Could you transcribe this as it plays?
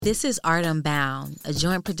This is Art Unbound, a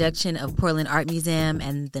joint production of Portland Art Museum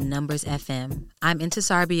and the Numberz FM. I'm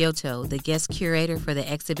Intisar the guest curator for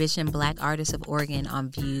the exhibition Black Artists of Oregon on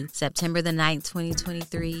View, September the 9th,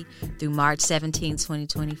 2023 through March 17,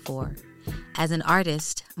 2024. As an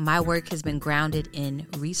artist, my work has been grounded in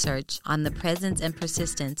research on the presence and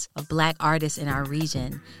persistence of Black artists in our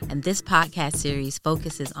region, and this podcast series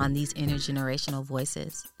focuses on these intergenerational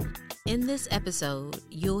voices. In this episode,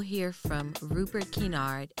 you'll hear from Rupert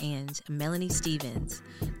Kinnard and Melanie Stevens,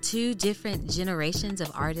 two different generations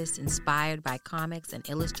of artists inspired by comics and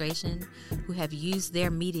illustration who have used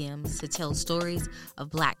their mediums to tell stories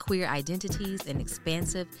of Black queer identities and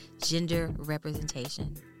expansive gender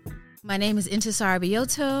representation. My name is Intisar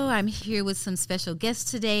I'm here with some special guests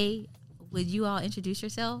today. Would you all introduce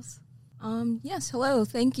yourselves? Yes, hello.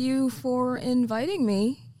 Thank you for inviting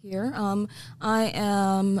me here. I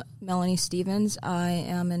am Melanie Stevens. I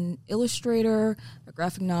am an illustrator, a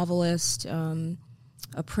graphic novelist, a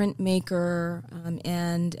printmaker,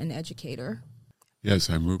 and an educator. Yes,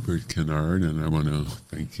 I'm Rupert Kinnard, and I want to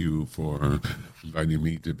thank you for inviting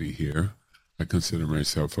me to be here. I consider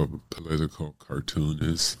myself a political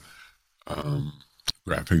cartoonist,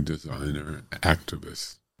 graphic designer,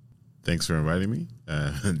 activist. Thanks for inviting me.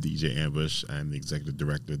 DJ Ambush. I'm the executive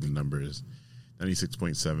director of the Numberz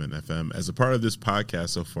 96.7 FM. As a part of this podcast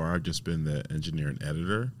so far, I've just been the engineer and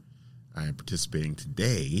editor. I am participating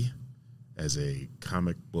today as a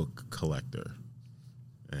comic book collector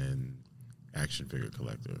and action figure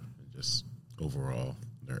collector, and just overall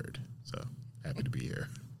nerd. So happy to be here.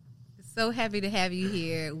 So happy to have you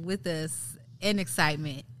here with us in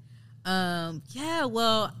excitement.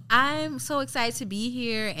 Well, I'm so excited to be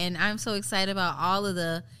here, and I'm so excited about all of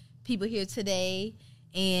the people here today.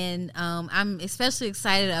 And I'm especially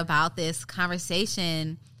excited about this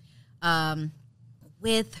conversation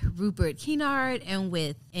with Rupert Kinnard and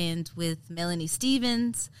with Melanie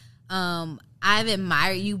Stevens. I've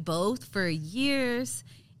admired you both for years,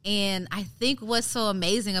 and I think what's so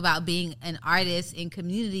amazing about being an artist in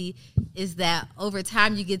community is that over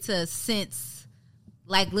time you get to sense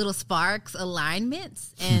like little sparks,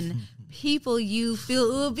 alignments, and people you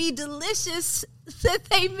feel it will be delicious that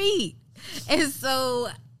they meet. And so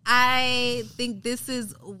I think this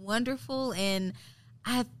is wonderful, and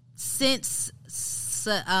I've sensed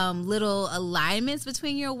little alignments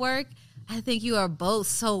between your work. I think you are both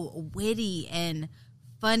so witty and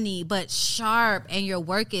funny, but sharp, and your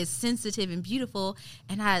work is sensitive and beautiful.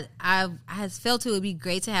 And I felt it would be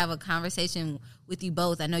great to have a conversation with you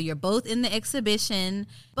both. I know you're both in the exhibition,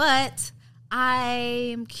 but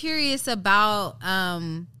I'm curious about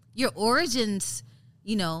your origins.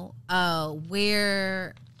 You know,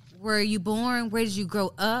 where were you born? Where did you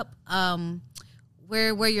grow up?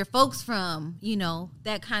 Where were your folks from? You know,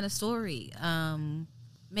 that kind of story.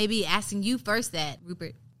 Maybe asking you first that,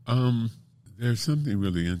 Rupert. There's something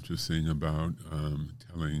really interesting about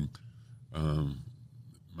telling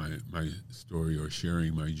my story or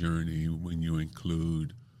sharing my journey when you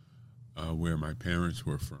include where my parents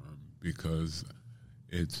were from, because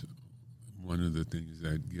it's one of the things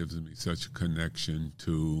that gives me such a connection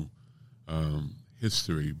to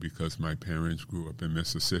history, because my parents grew up in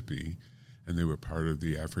Mississippi, and they were part of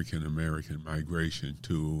the African-American migration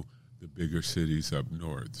to the bigger cities up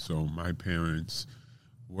north. So my parents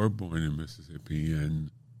were born in Mississippi and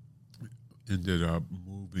ended up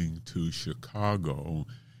moving to Chicago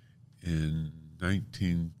in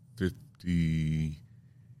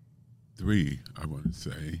 1953, I want to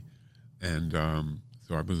say. And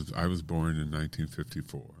so I was born in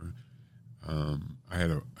 1954. I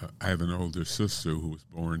have an older sister who was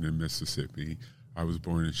born in Mississippi. I was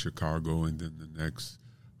born in Chicago, and then the next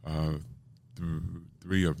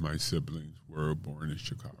three of my siblings were born in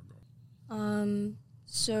Chicago.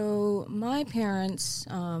 So my parents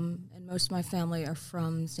and most of my family are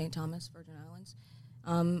from St. Thomas, Virgin Islands.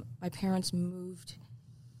 My parents moved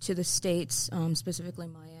to the States, specifically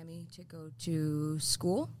Miami, to go to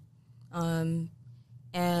school. At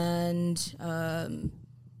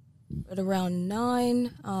around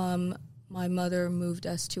 9, my mother moved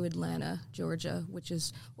us to Atlanta, Georgia,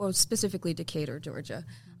 specifically Decatur, Georgia,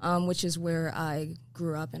 which is where I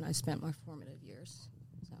grew up and I spent my formative years.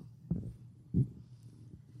 So.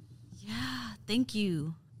 Yeah, thank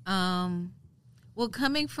you.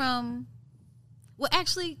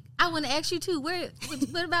 Actually, I want to ask you too.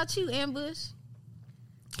 What about you, Ambush?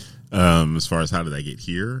 As far as how did I get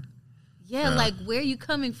here? Yeah, like where are you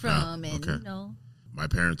coming from? And okay. You know, my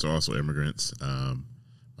parents are also immigrants. My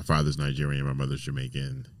father's Nigerian, my mother's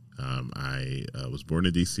Jamaican. I was born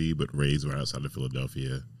in D.C. but raised right outside of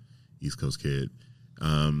Philadelphia, East Coast kid.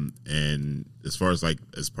 And as far as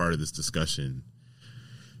as part of this discussion,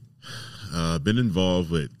 been involved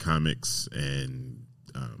with comics and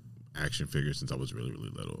action figures since I was really, really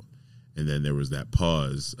little. And then there was that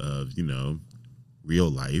pause of, real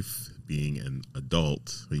life, being an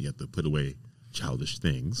adult, where you have to put away childish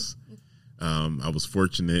things. I was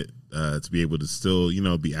fortunate to be able to still,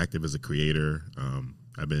 be active as a creator.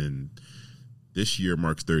 This year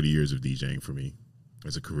marks 30 years of DJing for me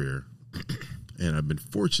as a career. And I've been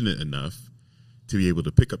fortunate enough to be able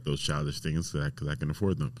to pick up those childish things because I can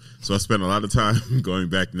afford them. So I spent a lot of time going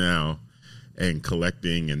back now and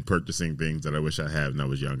collecting and purchasing things that I wish I had when I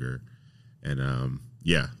was younger. And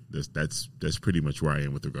that's pretty much where I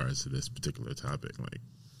am with regards to this particular topic.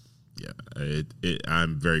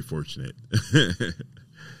 I'm very fortunate.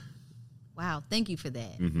 Wow, thank you for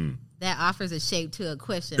that. Mm-hmm. That offers a shape to a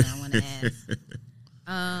question I want to ask.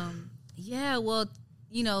 Well,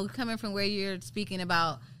 coming from where you're speaking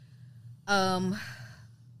about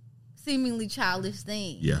seemingly childish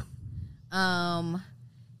things. Yeah. And,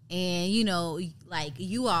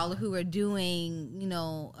 you all who are doing,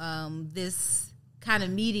 this kind of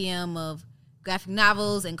medium of graphic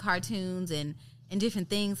novels and cartoons and different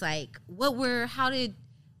things, how did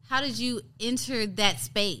you enter that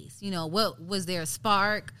space? What was there a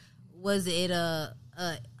spark? Was it a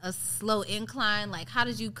slow incline? How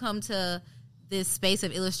did you come to this space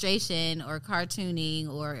of illustration or cartooning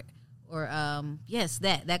or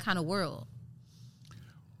that kind of world?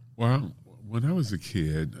 Well, when I was a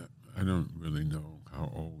kid, I don't really know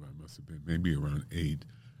how old I must have been, maybe around 8,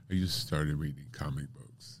 I just started reading comic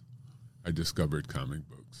books. I discovered comic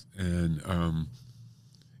books. And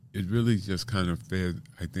it really just kind of fed,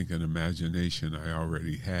 I think, an imagination I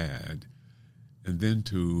already had. And then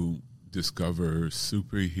to discover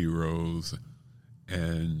superheroes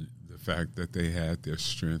and the fact that they had their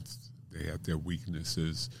strengths, they had their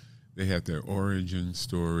weaknesses, they had their origin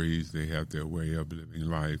stories, they had their way of living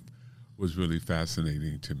life, was really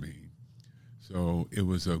fascinating to me. So it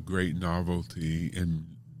was a great novelty in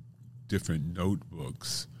different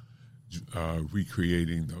notebooks,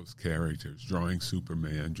 recreating those characters, drawing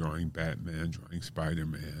Superman, drawing Batman, drawing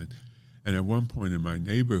Spider-Man. And at one point in my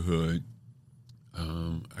neighborhood,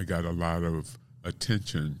 I got a lot of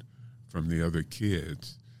attention from the other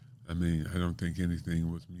kids. I mean, I don't think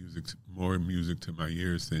anything was more music to my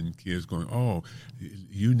ears than kids going, "Oh,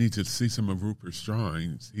 you need to see some of Rupert's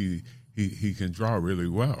drawings. He can draw really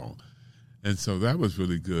well." And so that was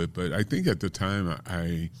really good. But I think at the time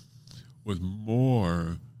I was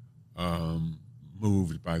more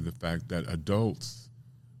moved by the fact that adults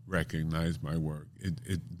recognized my work.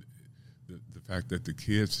 The fact that the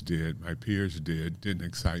kids did, my peers didn't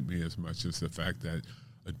excite me as much as the fact that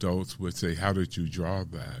adults would say, "How did you draw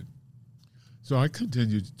that?" So I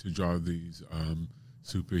continued to draw these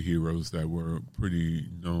superheroes that were pretty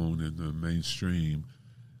known in the mainstream.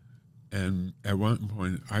 And at one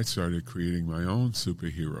point, I started creating my own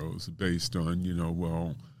superheroes based on,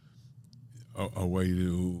 a way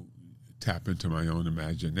to tap into my own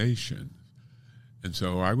imagination. And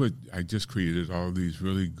so I just created all these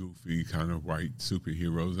really goofy kind of white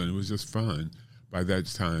superheroes, and it was just fun. By that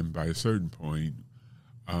time, by a certain point,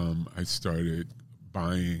 I started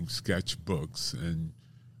buying sketchbooks and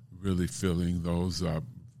really filling those up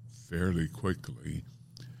fairly quickly.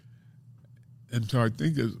 And so I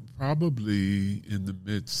think it's probably in the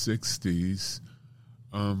mid-'60s,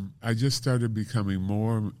 I just started becoming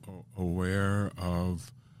more aware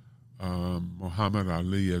of Muhammad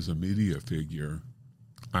Ali as a media figure.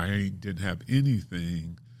 I didn't have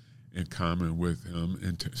anything in common with him,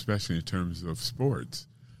 especially in terms of sports.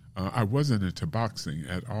 I wasn't into boxing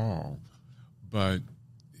at all, but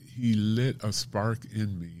he lit a spark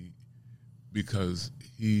in me because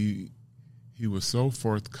he was so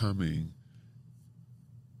forthcoming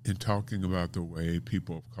in talking about the way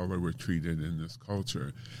people of color were treated in this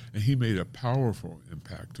culture. And he made a powerful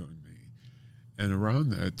impact on me. And around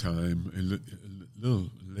that time, a little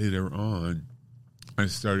later on, I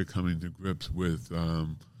started coming to grips with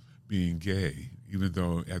being gay, even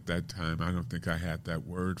though at that time I don't think I had that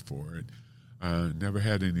word for it. I never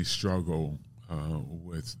had any struggle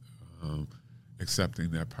with accepting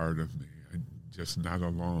that part of me. Just not a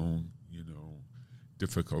long,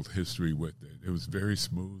 difficult history with it. It was very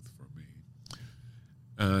smooth for me.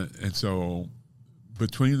 And so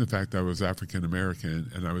between the fact that I was African American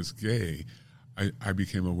and I was gay, I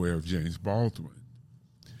became aware of James Baldwin.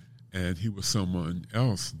 And he was someone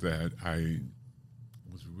else that I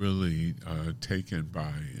was really taken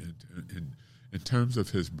by in terms of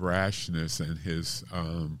his brashness and his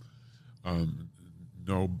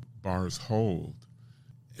no bars hold.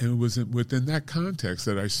 it was within that context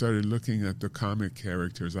that I started looking at the comic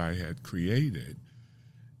characters I had created.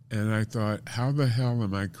 And I thought, how the hell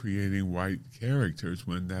am I creating white characters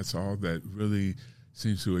when that's all that really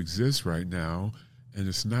seems to exist right now? And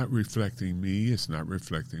it's not reflecting me, it's not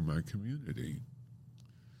reflecting my community.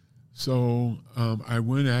 So I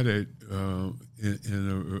went at it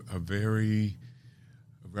in a very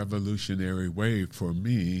revolutionary way for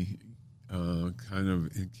me, kind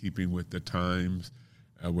of in keeping with the times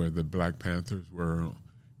where the Black Panthers were,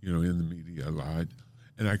 in the media a lot.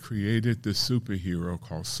 And I created this superhero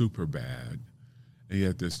called Superbad. And he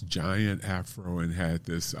had this giant afro and had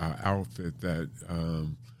this outfit that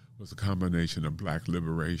was a combination of Black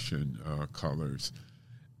liberation colors.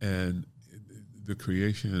 And the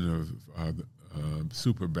creation of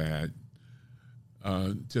Superbad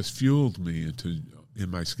just fueled me in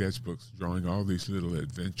my sketchbooks, drawing all these little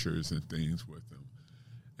adventures and things with them.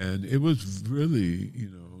 And it was really,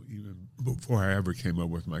 even before I ever came up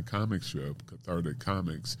with my comic strip, Cathartic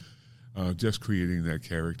Comics, just creating that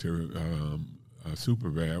character,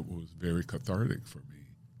 Superbad, was very cathartic for me.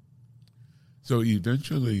 So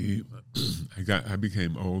eventually, I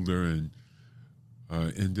became older and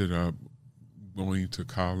ended up going to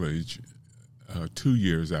college 2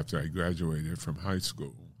 years after I graduated from high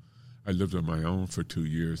school. I lived on my own for 2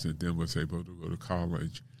 years and then was able to go to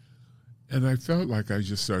college. And I felt like I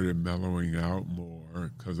just started mellowing out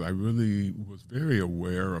more because I really was very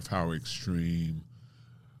aware of how extreme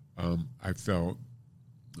I felt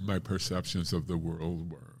my perceptions of the world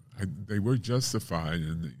were. They were justified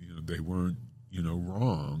and they weren't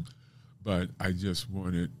wrong, but I just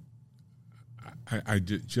wanted. I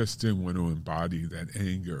just didn't want to embody that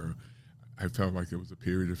anger. I felt like it was a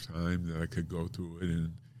period of time that I could go through it,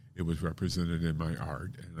 and it was represented in my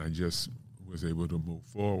art, and I just was able to move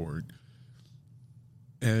forward.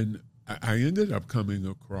 And I ended up coming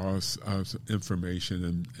across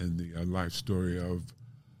information and the life story of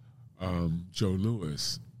Joe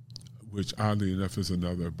Louis, which oddly enough is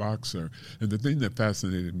another boxer. And the thing that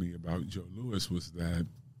fascinated me about Joe Louis was that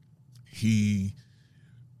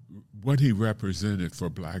what he represented for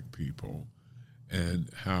Black people and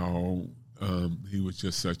how he was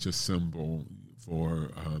just such a symbol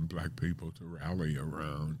for Black people to rally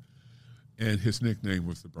around. And his nickname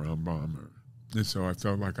was the Brown Bomber. And so I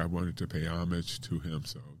felt like I wanted to pay homage to him.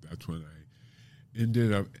 So that's when I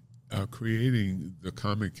ended up creating the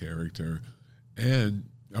comic character. And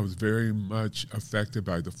I was very much affected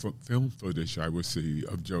by the film footage I would see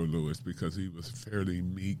of Joe Louis because he was a fairly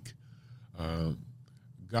meek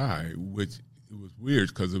guy, which it was weird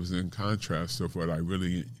because it was in contrast to what I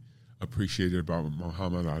really appreciated about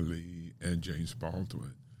Muhammad Ali and James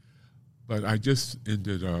Baldwin. But I just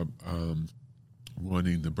ended up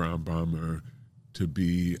wanting the Brown Bomber to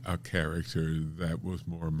be a character that was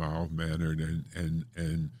more mild-mannered and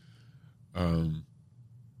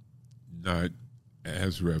not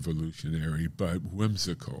as revolutionary, but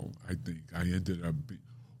whimsical. I think I ended up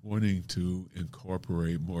wanting to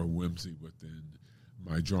incorporate more whimsy within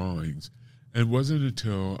my drawings. And it wasn't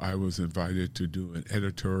until I was invited to do an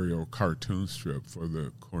editorial cartoon strip for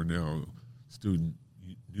the Cornell student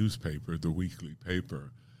newspaper, the weekly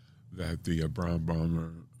paper, that the Brown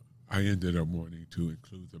Bomber, I ended up wanting to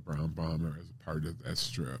include the Brown Bomber as a part of that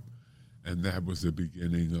strip. And that was the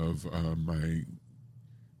beginning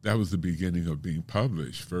of being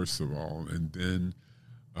published, first of all. And then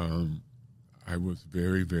I was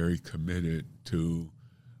very, very committed to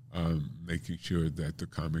making sure that the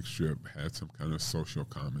comic strip had some kind of social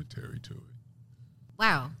commentary to it.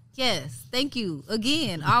 Wow. Yes. Thank you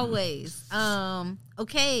again, always.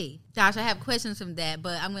 Okay, Josh, I have questions from that,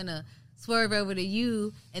 but I'm going to swerve over to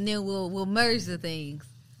you, and then we'll merge the things.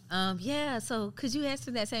 So could you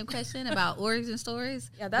answer that same question about origin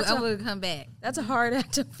stories? Yeah, I'm going to come back. That's a hard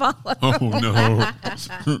act to follow. Oh,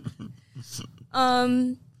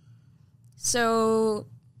 no. So,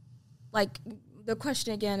 like, the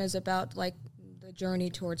question again is about, like, the journey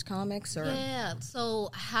towards comics, or? Yeah, so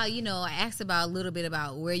how, I asked about a little bit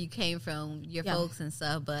about where you came from, your folks and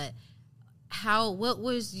stuff, but what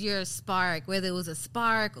was your spark, whether it was a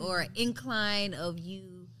spark or an incline of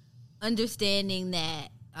you understanding that,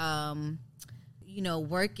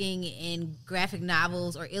 working in graphic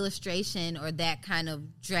novels or illustration or that kind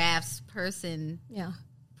of drafts person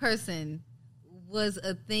was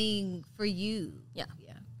a thing for you. Yeah.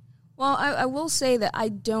 Well, I will say that I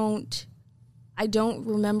don't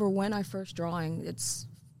remember when I first drawing.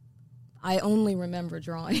 I only remember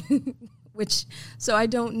drawing, so I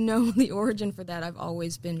don't know the origin for that. I've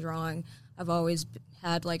always been drawing. I've always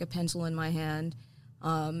had like a pencil in my hand.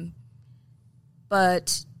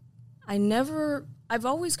 But I I've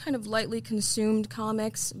always kind of lightly consumed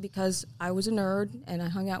comics because I was a nerd and I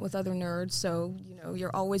hung out with other nerds. So,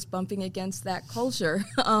 you're always bumping against that culture.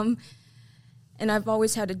 And I've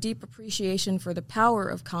always had a deep appreciation for the power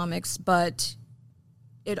of comics, but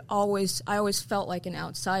I always felt like an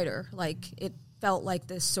outsider. Like, it felt like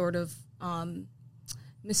this sort of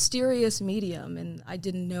mysterious medium, and I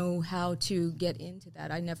didn't know how to get into that.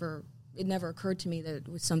 It never occurred to me that it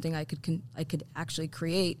was something I could actually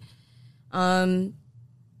create.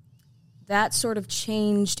 That sort of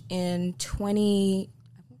changed in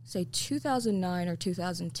 2009 or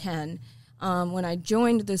 2010, when I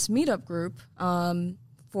joined this meetup group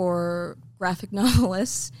for graphic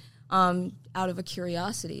novelists out of a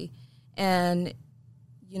curiosity. And,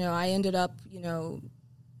 I ended up,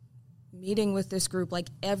 meeting with this group like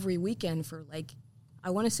every weekend for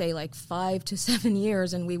I want to say 5 to 7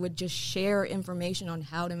 years, and we would just share information on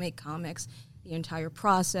how to make comics, the entire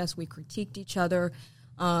process. We critiqued each other.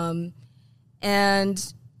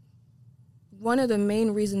 And one of the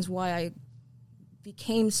main reasons why I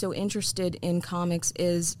became so interested in comics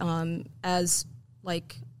is as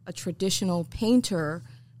a traditional painter,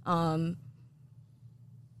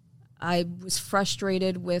 I was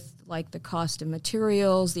frustrated with the cost of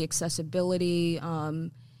materials, the accessibility,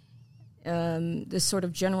 this sort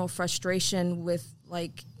of general frustration with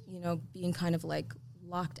being kind of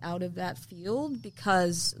locked out of that field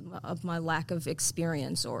because of my lack of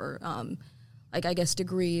experience or I guess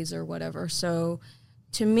degrees or whatever. So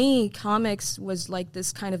to me, comics was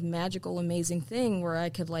this kind of magical, amazing thing where I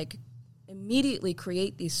could immediately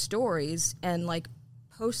create these stories and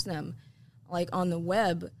post them on the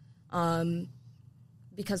web.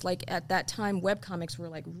 Because at that time, webcomics were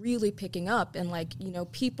really picking up, and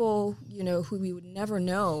people who we would never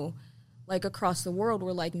know across the world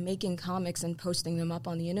were making comics and posting them up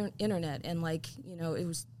on the internet, and it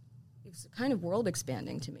was kind of world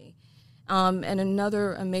expanding to me. And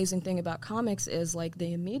another amazing thing about comics is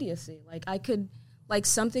the immediacy. I could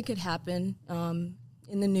something could happen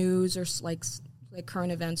in the news or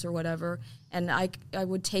current events or whatever, and I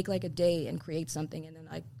would take a day and create something, and then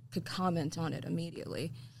I could comment on it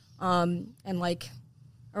immediately. And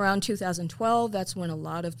around 2012, that's when a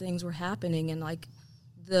lot of things were happening, and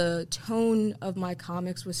the tone of my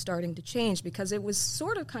comics was starting to change because it was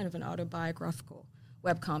sort of kind of an autobiographical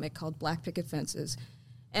webcomic called Black Picket Fences.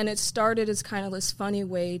 And it started as kind of this funny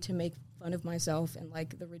way to make fun of myself and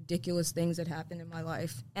the ridiculous things that happened in my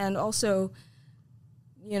life. And also,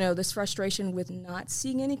 this frustration with not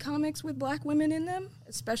seeing any comics with black women in them,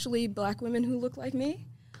 especially black women who look like me.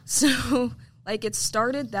 So, it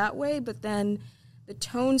started that way, but then the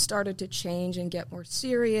tone started to change and get more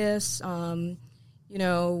serious, with,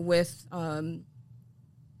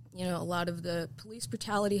 a lot of the police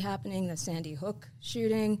brutality happening, the Sandy Hook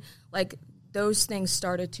shooting, those things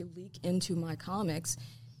started to leak into my comics.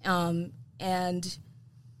 And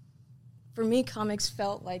for me, comics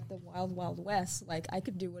felt like the wild, wild west. I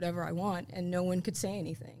could do whatever I want and no one could say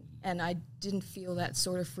anything. And I didn't feel that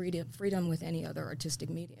sort of freedom with any other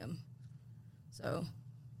artistic medium. So,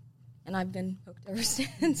 and I've been hooked ever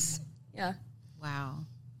since. Yeah. Wow.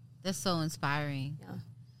 That's so inspiring. Yeah.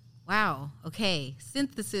 Wow. Okay.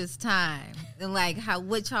 Synthesis time. And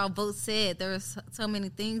what y'all both said, there were so many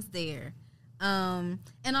things there. And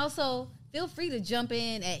also, feel free to jump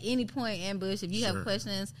in at any point, Ambush, if you have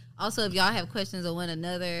questions. Also, if y'all have questions on one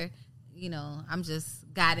another, I'm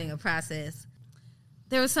just guiding a process.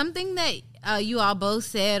 There was something that you all both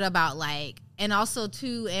said about and also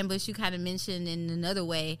too, Ambush, you kind of mentioned in another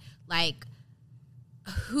way,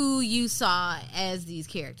 who you saw as these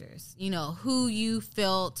characters, who you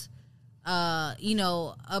felt, a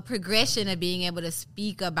progression of being able to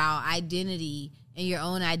speak about identity and your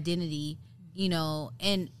own identity,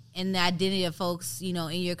 and the identity of folks, in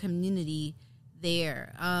your community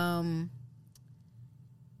there.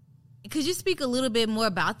 Could you speak a little bit more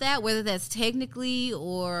about that, whether that's technically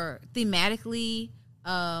or thematically?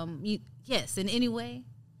 Yes, in any way?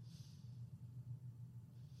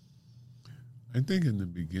 I think in the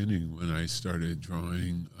beginning when I started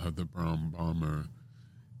drawing the Brown Bomber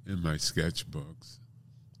in my sketchbooks,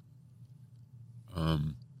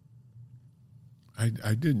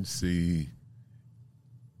 I didn't see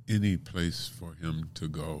any place for him to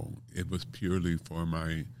go. It was purely for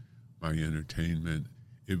my entertainment.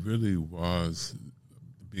 It really was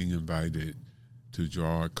being invited to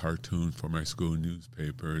draw a cartoon for my school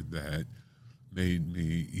newspaper that made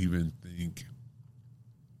me even think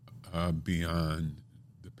beyond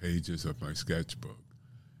the pages of my sketchbook.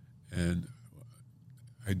 And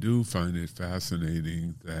I do find it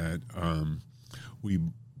fascinating that we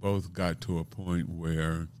both got to a point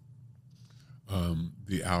where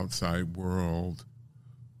the outside world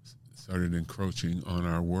started encroaching on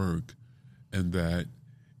our work, and that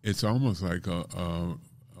it's almost like a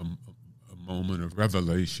moment of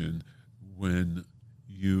revelation when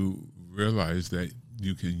you realize that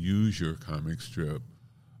you can use your comic strip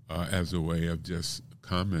as a way of just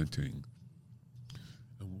commenting.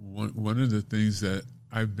 One of the things that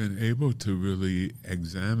I've been able to really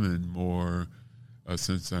examine more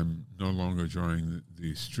since I'm no longer drawing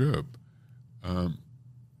the strip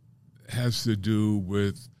has to do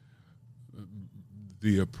with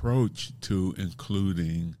the approach to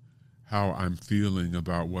including how I'm feeling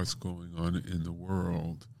about what's going on in the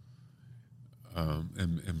world,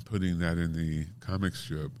 and putting that in the comic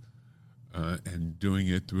strip, and doing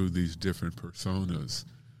it through these different personas.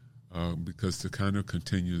 Because to kind of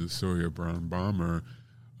continue the story of Brown Bomber,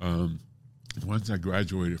 once I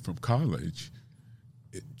graduated from college,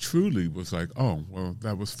 it truly was like, oh, well,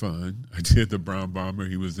 that was fun. I did the Brown Bomber.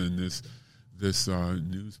 He was in this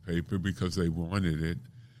newspaper because they wanted it.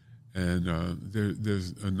 And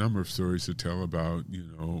there's a number of stories to tell about,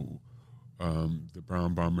 the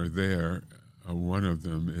Brown Bomber there. One of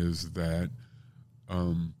them is that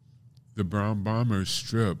the Brown Bomber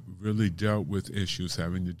strip really dealt with issues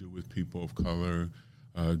having to do with people of color,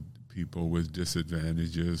 people with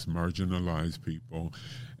disadvantages, marginalized people,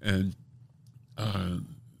 and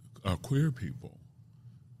queer people.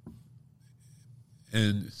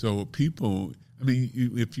 And so people, I mean,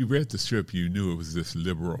 if you read the strip, you knew it was this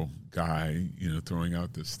liberal guy, throwing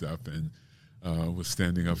out this stuff and was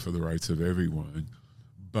standing up for the rights of everyone.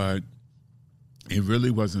 But it really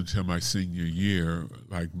wasn't until my senior year,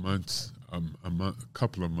 like a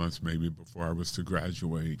couple of months maybe before I was to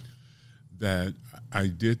graduate, that I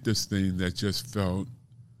did this thing that just felt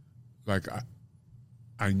like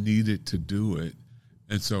I needed to do it.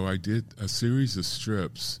 And so I did a series of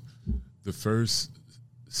strips. The first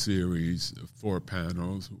series, 4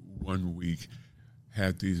 panels, 1 week,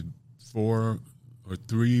 had these 4 or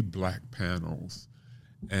 3 black panels.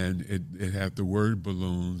 And it had the word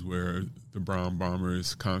balloons, where the Brown Bomber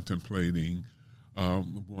is contemplating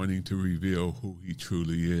wanting to reveal who he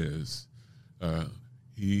truly is.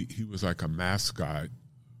 He was like a mascot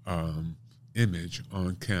image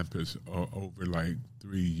on campus over like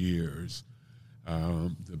 3 years.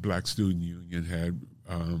 The Black Student Union had,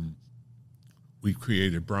 we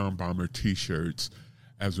created Brown Bomber T-shirts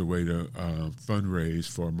as a way to fundraise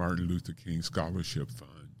for Martin Luther King Scholarship Fund.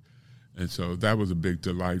 And so that was a big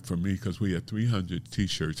delight for me because we had 300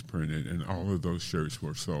 T-shirts printed, and all of those shirts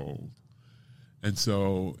were sold. And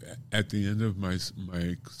so at the end of my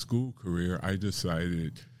school career, I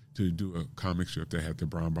decided to do a comic strip that had the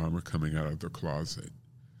Brown Bomber coming out of the closet.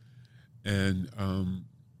 And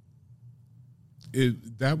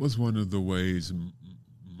that was one of the ways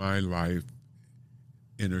my life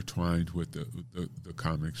intertwined with the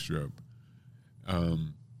comic strip.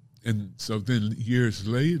 And so then years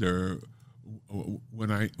later,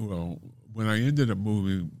 when I ended up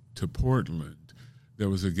moving to Portland, there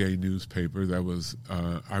was a gay newspaper that was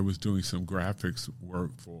I was doing some graphics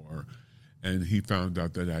work for, and he found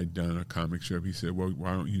out that I'd done a comic strip. He said, well,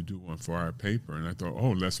 why don't you do one for our paper? And I thought,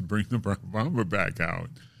 oh, let's bring the Brown Bomber back out.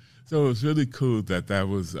 So it was really cool that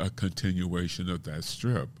was a continuation of that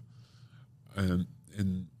strip. And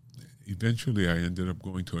eventually I ended up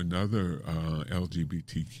going to another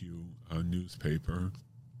LGBTQ newspaper,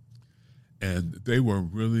 and they were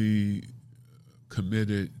really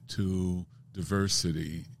committed to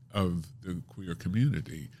diversity of the queer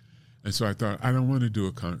community. And so I thought, I don't want to do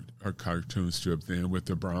a cartoon strip then with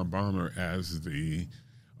the Brown Bomber as the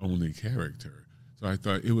only character. So I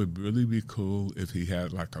thought it would really be cool if he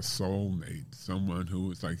had like a soulmate, someone who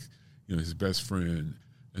was like, his best friend.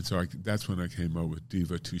 And so that's when I came up with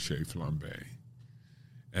Diva Touche Flambe.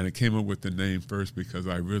 And I came up with the name first because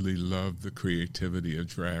I really loved the creativity of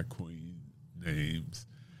drag queen names.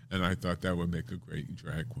 And I thought that would make a great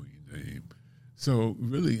drag queen name. So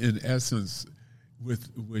really, in essence, with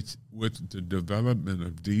the development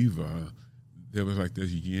of Diva, there was like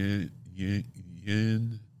this yin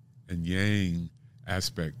and yang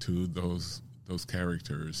aspect to those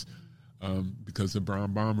characters. Because the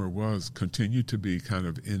Brown Bomber continued to be kind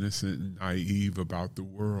of innocent and naive about the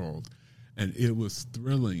world. And it was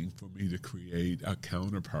thrilling for me to create a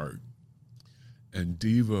counterpart. And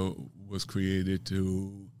Diva was created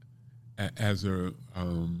as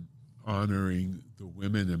honoring the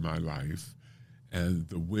women in my life and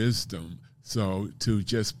the wisdom. So to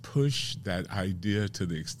just push that idea to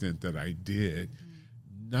the extent that I did,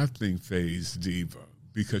 nothing fazed Diva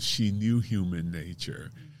because she knew human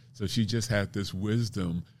nature. So she just had this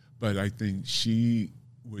wisdom, but I think she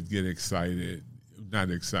would get excited, not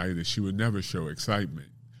excited, she would never show excitement,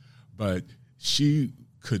 but she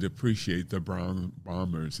could appreciate the Brown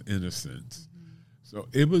Bomber's innocence. So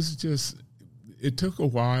it was just, it took a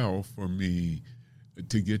while for me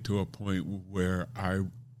to get to a point where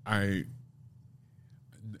I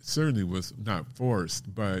certainly was not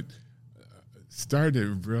forced, but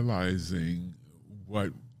started realizing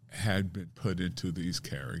what had been put into these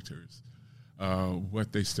characters,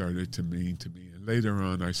 what they started to mean to me. And later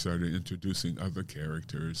on, I started introducing other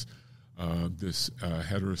characters. This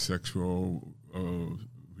heterosexual,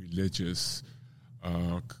 religious,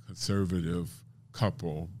 conservative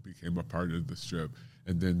couple became a part of the strip.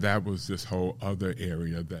 And then that was this whole other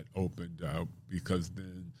area that opened up, because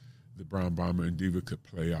then the Brown Bomber and Diva could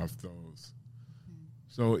play off those.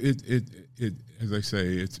 So it as I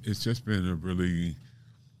say, it's just been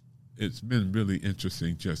it's been really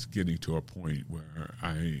interesting just getting to a point where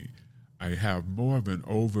I have more of an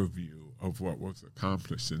overview of what was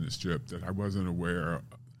accomplished in the strip that I wasn't aware of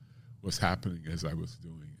was happening as I was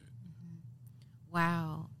doing it.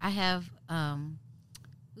 Wow. I have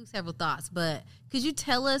several thoughts, but could you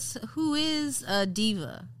tell us who is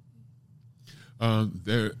Diva?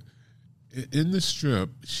 There, in the strip,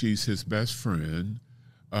 she's his best friend.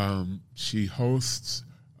 She hosts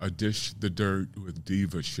a Dish the Dirt with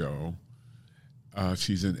Diva show.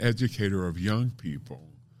 She's an educator of young people.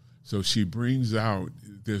 So she brings out,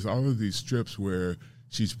 there's all of these strips where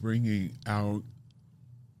she's bringing out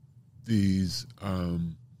these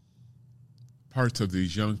parts of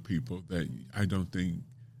these young people that I don't think,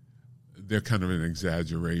 they're kind of an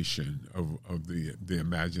exaggeration of the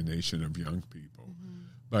imagination of young people.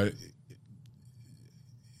 But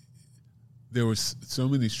there was so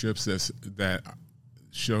many strips that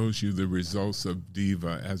shows you the results of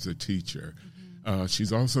Diva as a teacher.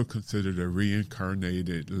 She's also considered a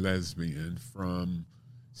reincarnated lesbian from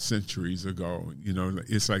centuries ago. You know,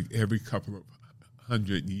 it's like every couple of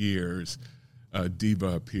 100 years,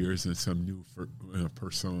 Diva appears in some new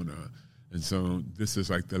persona. And so this is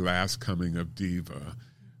like the last coming of Diva,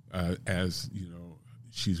 as, you know,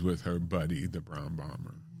 she's with her buddy, the Brown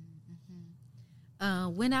Bomber.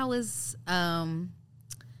 When I was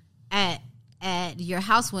at your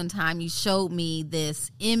house one time, you showed me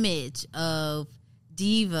this image of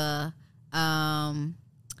Diva as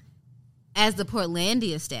the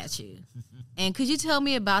Portlandia statue. And could you tell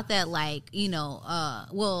me about that? Like, you know,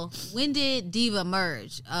 when did Diva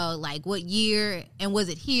merge? Like, what year? And was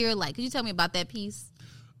it here? Like, could you tell me about that piece?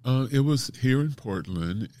 It was here in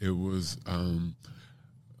Portland. It was,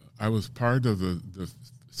 I was part of the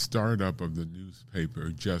startup of the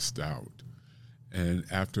newspaper Just Out. And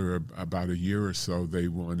after about a year or so, they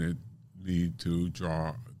wanted me to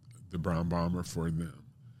draw the Brown Bomber for them.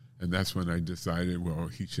 And that's when I decided, well,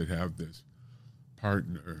 he should have this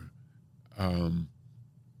partner. And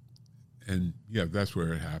yeah, that's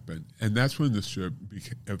where it happened. And that's when the strip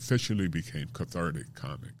officially became Cathartic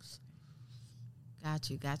Comics. Got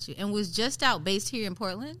you. And was Just Out based here in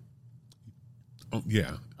Portland? Oh,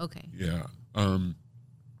 yeah. Okay. Yeah.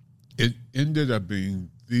 It ended up being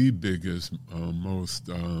the biggest, most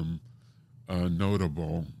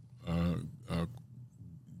notable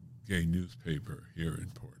gay newspaper here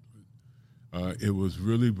in Portland. It was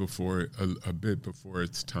really a bit before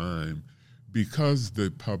its time, because the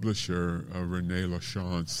publisher, Renee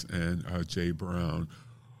LaChance and Jay Brown,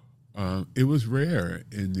 it was rare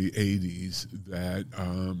in the 80s that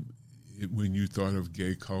when you thought of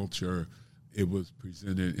gay culture, it was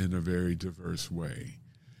presented in a very diverse way.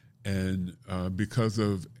 And because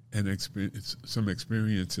of some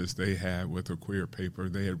experiences they had with a queer paper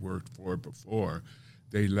they had worked for before,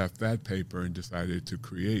 they left that paper and decided to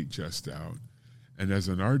create Just Out. And as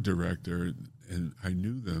an art director, and I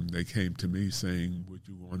knew them, they came to me saying, would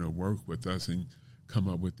you want to work with us and come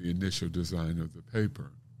up with the initial design of the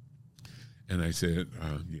paper? And I said,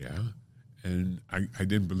 yeah. And I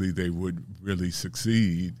didn't believe they would really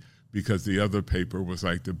succeed, because the other paper was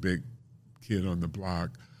like the big kid on the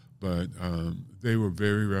block. But they were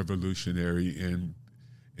very revolutionary in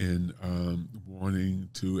wanting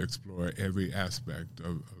to explore every aspect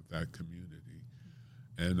of that community.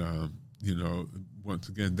 And, you know, once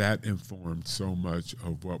again, that informed so much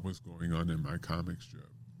of what was going on in my comic strip.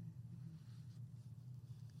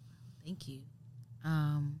 Thank you.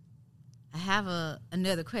 I have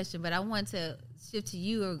another question, but I want to shift to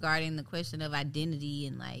you regarding the question of identity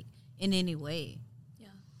and, like, in any way.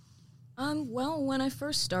 Well, when I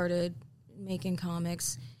first started making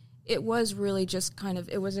comics, it was really just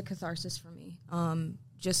it was a catharsis for me.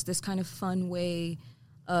 Just this kind of fun way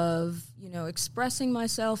of, you know, expressing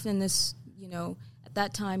myself in this, you know, at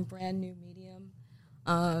that time, brand new medium.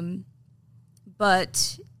 But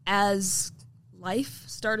as life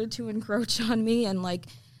started to encroach on me, and like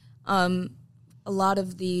a lot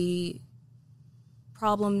of the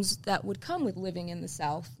problems that would come with living in the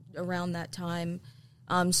South around that time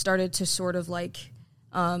started to sort of like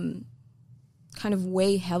kind of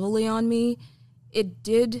weigh heavily on me. It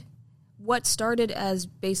did. What started as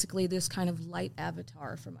basically this kind of light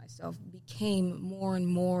avatar for myself became more and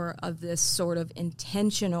more of this sort of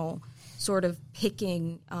intentional sort of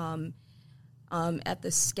picking at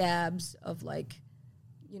the scabs of, like,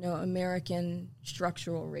 you know, American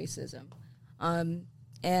structural racism.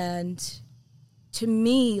 And to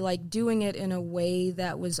me, like, doing it in a way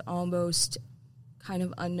that was almost kind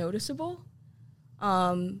of unnoticeable,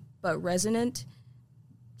 but resonant,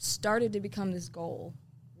 started to become this goal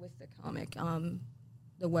with the comic,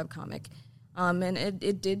 the webcomic. And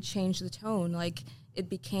it did change the tone. Like, it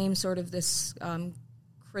became sort of this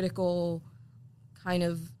critical kind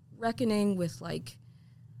of reckoning with, like,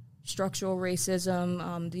 structural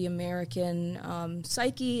racism, the American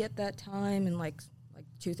psyche at that time in, like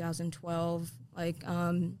 2012, like,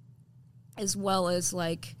 as well as,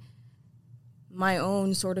 like, my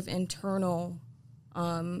own sort of internal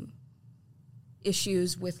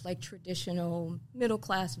issues with, like, traditional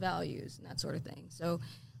middle-class values and that sort of thing. So,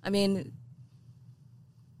 I mean,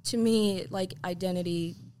 to me, like,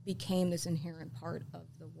 identity became this inherent part of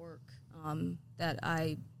the work that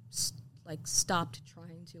I, stopped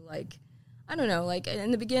trying to, like, I don't know, like,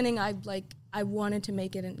 in the beginning, I wanted to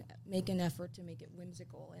make an effort to make it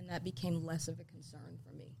whimsical, and that became less of a concern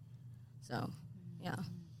for me. So, yeah.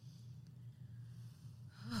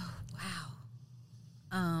 Oh,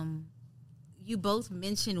 wow. You both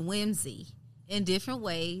mentioned whimsy in different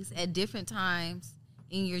ways at different times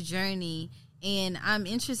in your journey, and I'm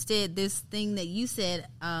interested, this thing that you said,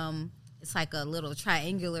 it's like a little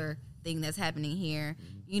triangular thing that's happening here,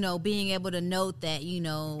 you know, being able to note that, you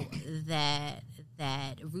know, that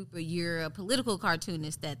Rupert, you're a political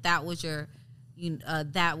cartoonist, that was your,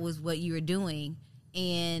 that was what you were doing,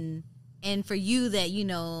 and for you that, you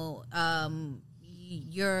know,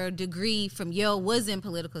 your degree from Yale was in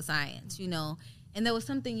political science, you know, and there was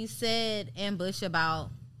something you said, Ambush,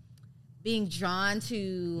 about being drawn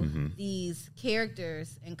to these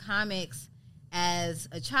characters in comics as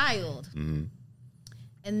a child,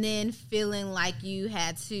 and then feeling like you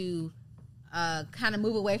had to kind of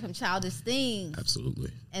move away from childish things.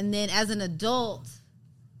 Absolutely. And then as an adult,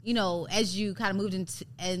 you know, as you kind of moved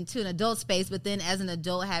into an adult space, but then as an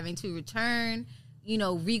adult having to return, you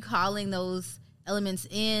know, recalling those elements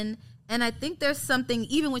in. And I think there's something,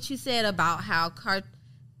 even what you said about how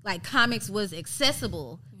comics was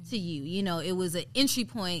accessible to you. You know, it was an entry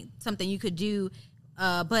point, something you could do.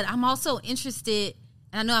 But I'm also interested,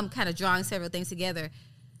 and I know I'm kind of drawing several things together,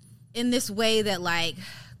 in this way that, like,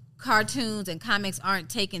 cartoons and comics aren't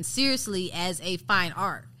taken seriously as a fine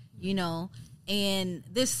art, you know, and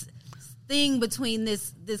this thing between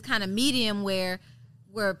this kind of medium where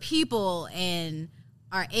people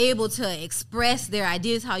are able to express their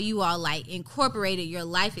ideas, how you all, like, incorporated your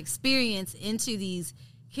life experience into these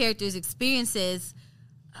characters' experiences.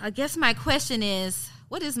 I guess my question is,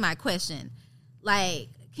 what is my question? Like,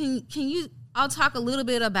 can you all talk a little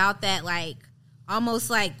bit about that, like, almost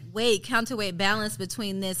like counterweight balance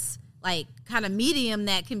between this, like, kind of medium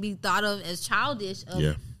that can be thought of as childish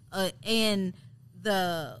and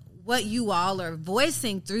what you all are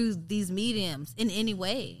voicing through these mediums in any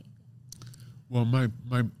way? Well,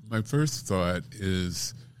 my first thought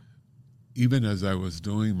is, even as I was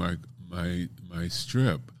doing my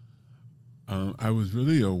strip, I was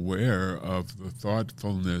really aware of the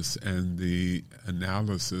thoughtfulness and the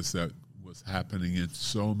analysis that was happening in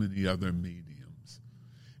so many other mediums,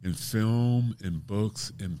 in film, in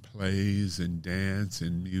books, in plays, in dance,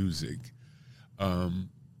 in music.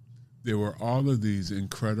 There were all of these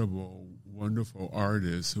incredible, wonderful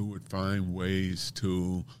artists who would find ways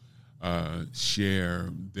to share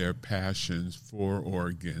their passions for or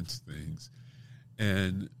against things.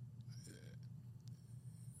 And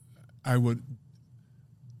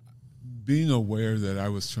being aware that I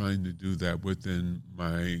was trying to do that within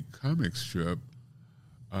my comic strip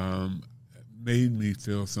made me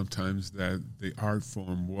feel sometimes that the art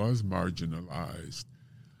form was marginalized.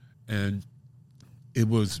 And it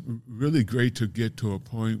was really great to get to a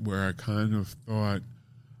point where I kind of thought,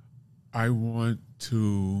 I want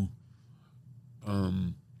to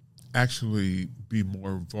actually be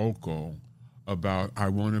more vocal about, I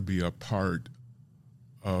want to be a part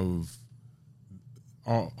of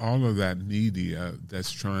all of that media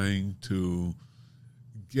that's trying to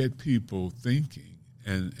get people thinking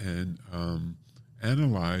and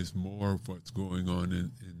analyze more of what's going on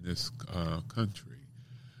in this country.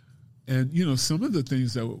 And, some of the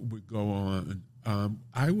things that would go on,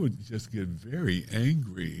 I would just get very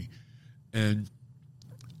angry. And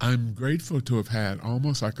I'm grateful to have had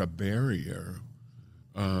almost like a barrier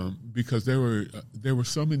because there were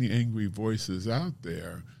so many angry voices out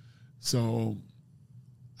there. So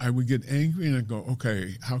I would get angry and I'd go,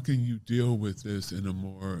 okay, how can you deal with this in a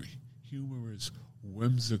more humorous,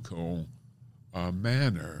 whimsical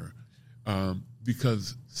manner?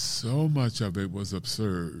 Because so much of it was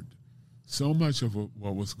absurd. So much of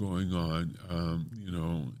what was going on,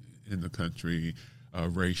 in the country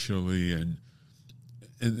racially, and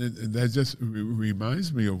that just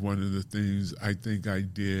reminds me of one of the things I think I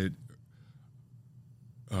did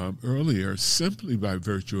earlier, simply by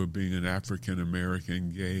virtue of being an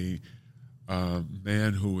African-American gay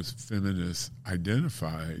man who was feminist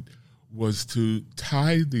identified, was to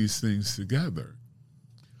tie these things together.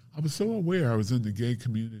 I was so aware I was in the gay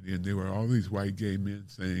community, and there were all these white gay men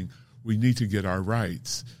saying, we need to get our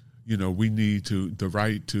rights. We need the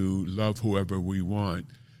right to love whoever we want.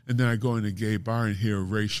 And then I go in a gay bar and hear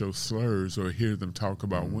racial slurs or hear them talk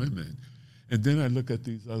about women. And then I look at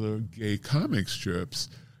these other gay comic strips,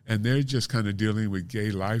 and they're just kind of dealing with gay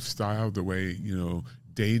lifestyle, the way,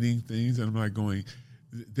 dating things. And I'm like going,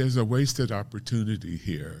 there's a wasted opportunity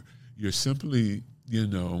here. You're simply,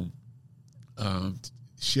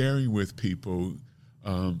 sharing with people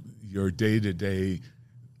your day-to-day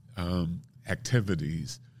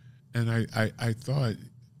activities. And I thought,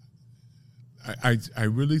 I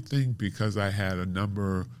really think because I had a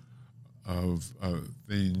number of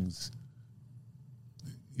things,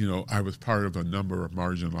 I was part of a number of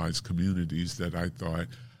marginalized communities, that I thought,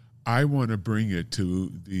 I want to bring it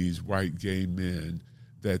to these white gay men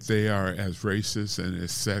that they are as racist and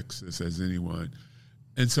as sexist as anyone.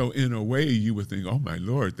 And so in a way you would think, oh my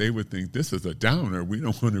Lord, they would think this is a downer. We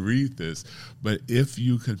don't want to read this. But if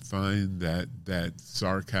you can find that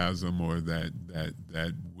sarcasm or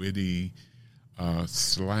that witty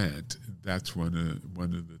slant, that's one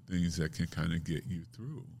of the things that can kind of get you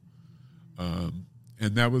through.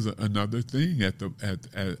 And that was another thing at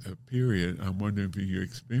a period. I'm wondering if you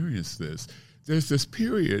experienced this. There's this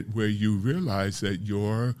period where you realize that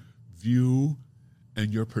your view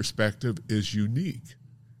and your perspective is unique.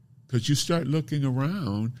 Because you start looking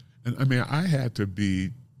around, and I had to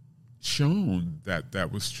be shown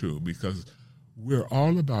that was true, because we're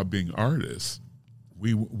all about being artists.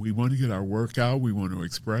 We want to get our work out. We want to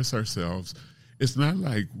express ourselves. It's not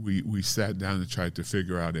like we sat down and tried to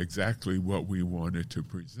figure out exactly what we wanted to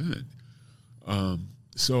present.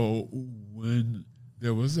 So when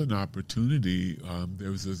there was an opportunity,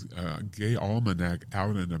 there was this gay almanac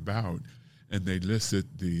out and about, and they listed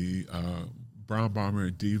the Brown Bomber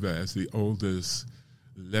and Diva as the oldest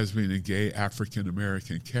lesbian and gay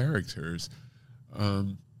African-American characters.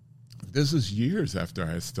 This is years after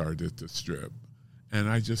I had started the strip. And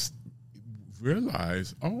I just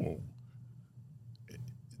realized,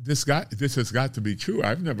 this has got to be true.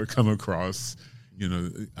 I've never come across,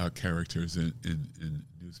 characters in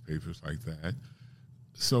newspapers like that.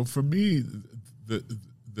 So for me,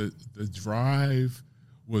 the drive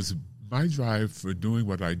was, my drive for doing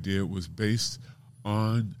what I did was based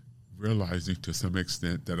on realizing to some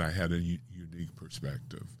extent that I had a unique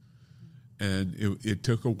perspective. And it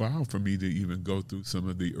took a while for me to even go through some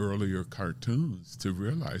of the earlier cartoons to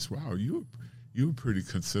realize, wow, you were pretty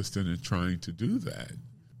consistent in trying to do that.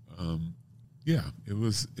 It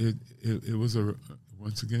was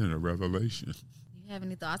once again a revelation. You have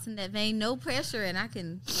any thoughts in that vein? No pressure, and I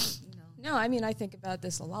can, No, I think about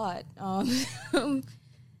this a lot.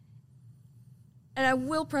 And I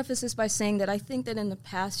will preface this by saying that I think that in the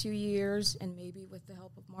past few years, and maybe with the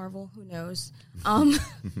help of Marvel, who knows,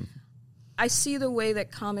 I see the way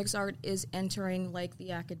that comics art is entering, like,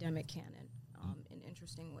 the academic canon in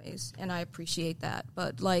interesting ways, and I appreciate that.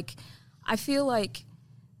 But, I feel like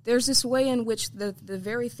there's this way in which the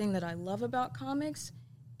very thing that I love about comics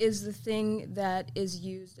is the thing that is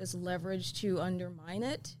used as leverage to undermine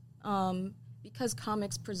it, because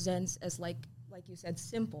comics presents as, like you said,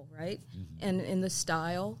 simple, right? Mm-hmm. And in the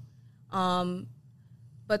style.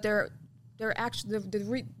 But there's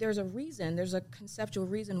a reason, there's a conceptual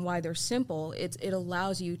reason why they're simple. It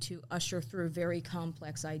allows you to usher through very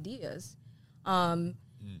complex ideas.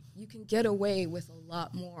 You can get away with a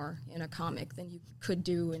lot more in a comic than you could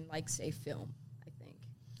do in, say, film, I think.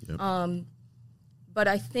 Yep. But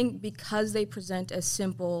I think because they present as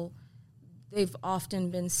simple, they've often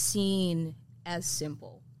been seen as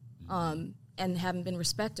simple. And haven't been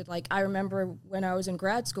respected. I remember when I was in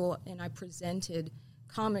grad school and I presented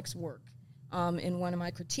comics work in one of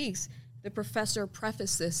my critiques, the professor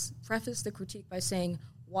prefaced the critique by saying,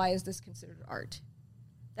 "Why is this considered art?"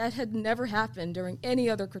 That had never happened during any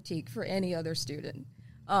other critique for any other student.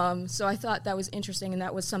 So I thought that was interesting, and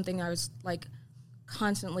that was something I was like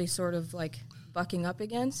constantly sort of like bucking up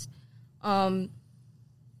against. I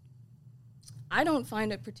don't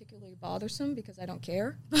find it particularly bothersome because I don't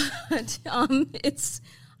care, but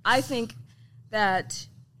I think that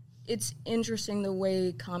it's interesting the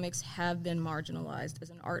way comics have been marginalized as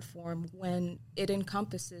an art form when it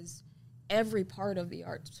encompasses every part of the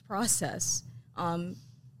arts process.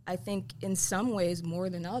 I think in some ways more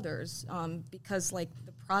than others, because like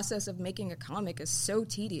the process of making a comic is so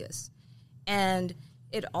tedious, and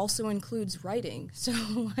it also includes writing. So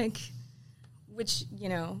like, which, you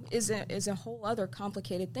know, is a whole other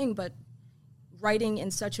complicated thing, but writing in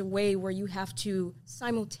such a way where you have to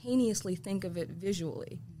simultaneously think of it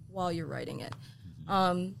visually while you're writing it.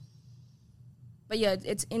 But yeah,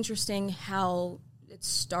 it's interesting how it's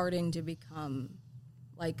starting to become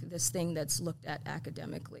like this thing that's looked at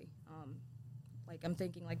academically. Like I'm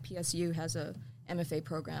thinking like PSU has a MFA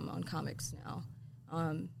program on comics now.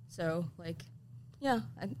 So like, yeah.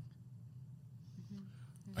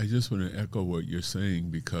 I just want to echo what you're saying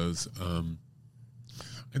because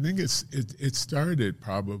I think it started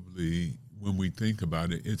probably, when we think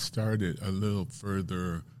about it, it started a little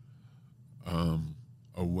further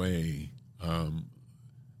away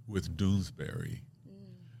with Doonesbury.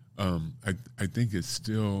 I think it's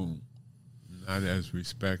still not as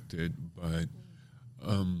respected, but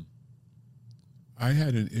I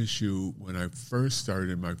had an issue when I first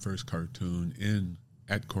started my first cartoon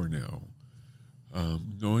at Cornell.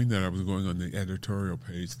 Knowing that I was going on the editorial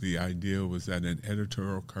page, the idea was that an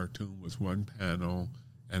editorial cartoon was one panel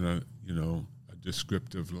and a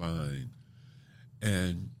descriptive line.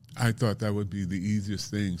 And I thought that would be the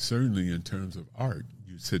easiest thing, certainly in terms of art.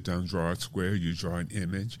 You sit down, draw a square, you draw an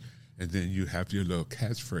image, and then you have your little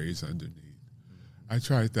catchphrase underneath. I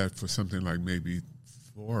tried that for something like maybe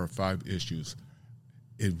 4 or 5 issues.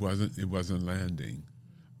 It wasn't landing.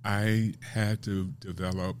 I had to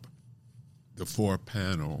develop the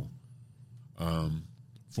 4-panel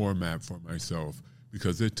format for myself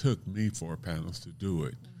because it took me 4 panels to do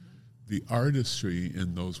it. The artistry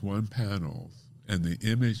in those 1 panels and the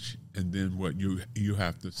image and then what you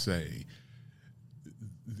have to say,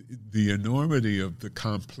 the enormity of the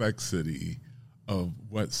complexity of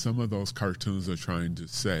what some of those cartoons are trying to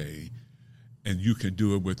say, and you can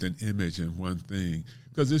do it with an image and one thing.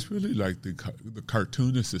 Because it's really like the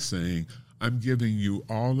cartoonist is saying, I'm giving you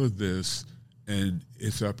all of this, and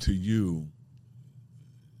it's up to you,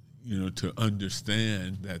 to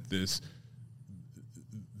understand that this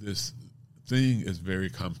thing is very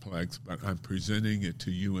complex, but I'm presenting it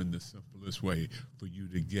to you in the simplest way for you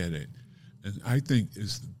to get it. And I think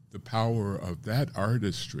it's the power of that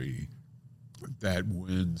artistry that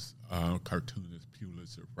wins cartoonist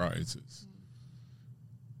Pulitzer Prizes.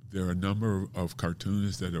 There are a number of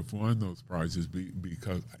cartoonists that have won those prizes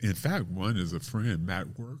because, in fact, one is a friend,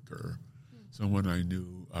 Matt Worker, someone I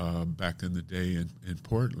knew back in the day in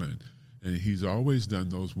Portland. And he's always done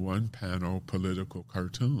those 1-panel political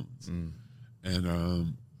cartoons.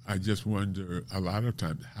 And I just wonder a lot of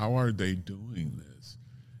times, how are they doing this?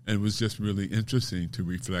 And it was just really interesting to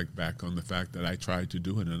reflect back on the fact that I tried to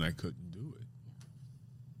do it and I couldn't do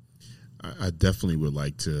it. I definitely would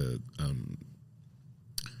like to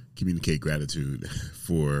communicate gratitude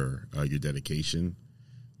for your dedication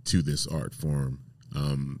to this art form.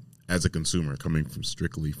 As a consumer, coming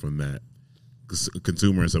strictly from that, a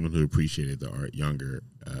consumer and someone who appreciated the art younger,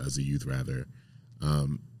 as a youth rather,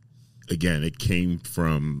 again,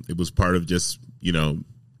 it was part of just,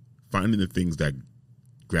 finding the things that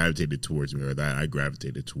gravitated towards me or that I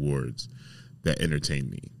gravitated towards that entertained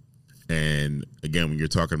me. And again, when you're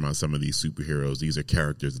talking about some of these superheroes, these are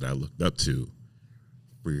characters that I looked up to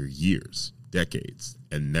for years, decades,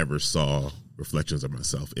 and never saw reflections of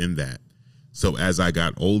myself in that. So as I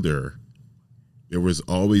got older, there was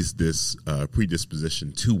always this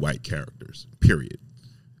predisposition to white characters, period.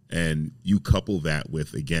 And you couple that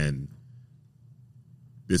with, again,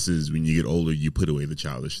 this is when you get older, you put away the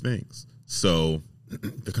childish things. So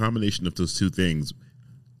the combination of those two things,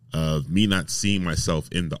 of me not seeing myself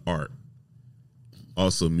in the art,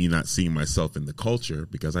 also me not seeing myself in the culture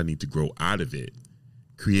because I need to grow out of it,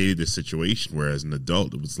 created this situation where as an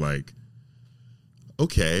adult, it was like,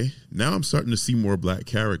 okay, now I'm starting to see more black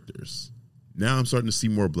characters. Now I'm starting to see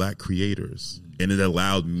more black creators. And it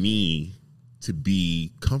allowed me to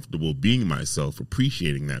be comfortable being myself,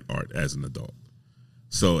 appreciating that art as an adult.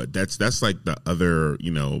 So that's like the other,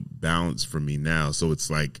 balance for me now. So it's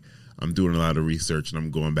like I'm doing a lot of research, and I'm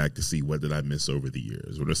going back to see what did I miss over the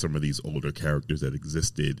years. What are some of these older characters that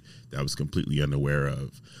existed that I was completely unaware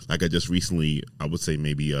of? Like I just recently, I would say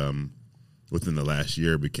maybe within the last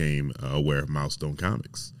year, became aware of Milestone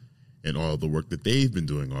Comics and all the work that they've been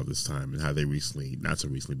doing all this time, and how they recently, not so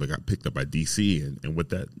recently, but got picked up by DC, and what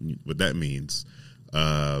that means.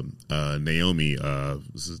 Naomi,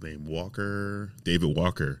 what's his name? David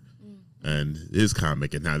Walker. And his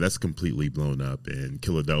comic, and how that's completely blown up in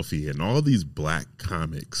Philadelphia, and all these black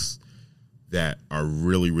comics that are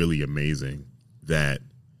really, really amazing that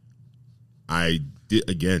I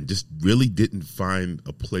just really didn't find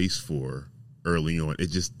a place for early on.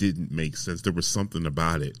 It just didn't make sense. There was something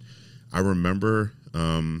about it. I remember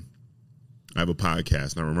I have a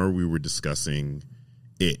podcast, and I remember we were discussing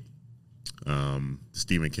It,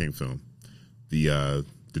 Stephen King film, the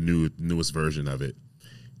newest version of it.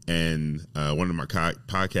 And one of my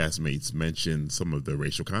podcast mates mentioned some of the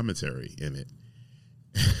racial commentary in it.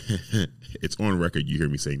 It's on record. You hear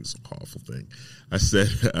me saying this awful thing. I said,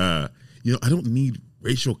 I don't need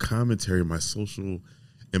racial commentary in my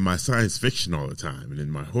science fiction all the time and in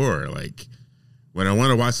my horror. Like, when I want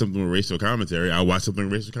to watch something with racial commentary, I watch something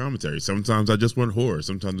with racial commentary. Sometimes I just want horror.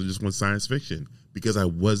 Sometimes I just want science fiction, because I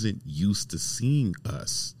wasn't used to seeing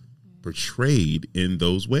us portrayed in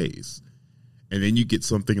those ways. And then you get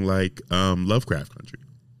something like Lovecraft Country.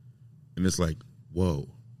 And it's like, whoa,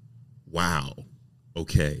 wow,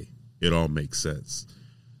 okay, it all makes sense.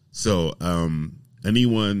 So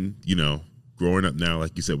anyone, growing up now,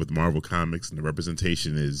 like you said, with Marvel Comics, and the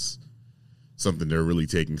representation is something they're really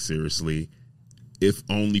taking seriously, if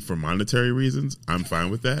only for monetary reasons, I'm fine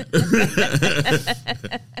with that.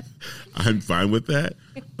 I'm fine with that.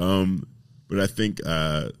 But I think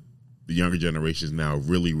the younger generations now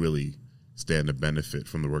really, really stand to benefit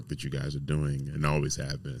from the work that you guys are doing, and always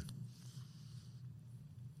have been.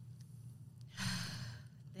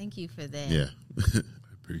 Thank you for that. Yeah. I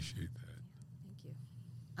appreciate that. Thank you.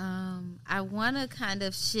 I want to kind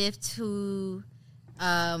of shift to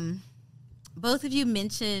both of you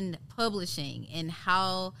mentioned publishing and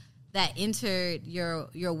how that entered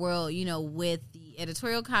your world, with the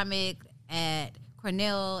editorial comic at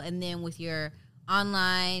Cornell, and then with your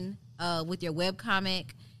online, with your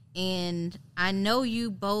webcomic. And I know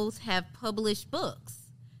you both have published books,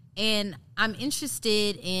 and I'm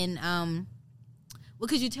interested in,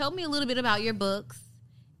 could you tell me a little bit about your books,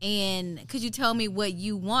 and could you tell me what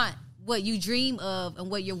you want, what you dream of,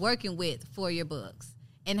 and what you're working with for your books,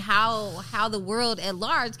 and how the world at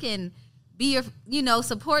large can be your,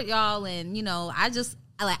 support y'all, and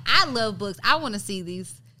I love books. I want to see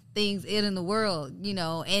these things in the world,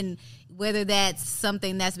 and whether that's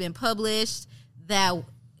something that's been published that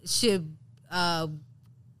should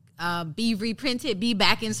be reprinted, be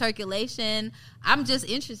back in circulation. I'm just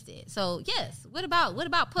interested. So yes, what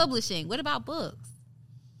about publishing? What about books?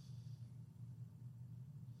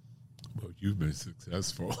 Well, you've been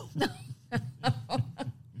successful.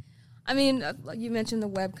 I mean, you mentioned the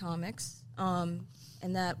web comics, and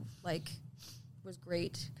that was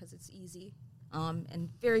great because it's easy and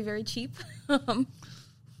very, very cheap.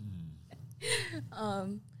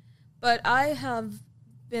 But I have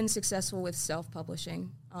been successful with self-publishing,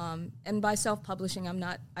 and by self-publishing,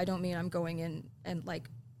 I don't mean I'm going in and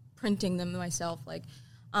printing them myself.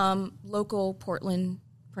 Local Portland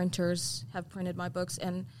printers have printed my books,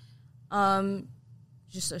 and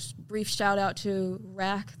just a brief shout out to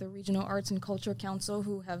RAC, the Regional Arts and Culture Council,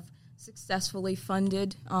 who have successfully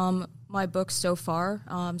funded my books so far.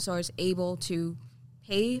 So I was able to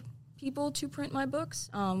pay people to print my books,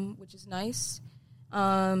 which is nice.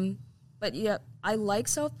 But yeah, I like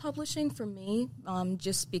self-publishing for me,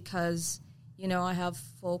 just because, I have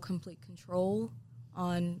full, complete control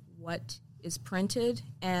on what is printed.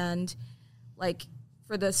 And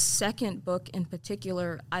for the second book in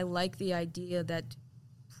particular, I like the idea that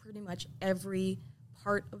pretty much every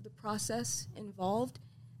part of the process involved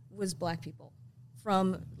was Black people,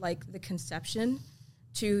 from the conception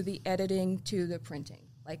to the editing to the printing,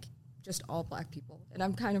 just all Black people. And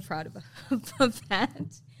I'm kind of proud of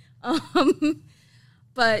that.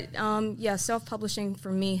 But self-publishing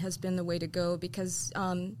for me has been the way to go, because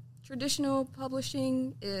traditional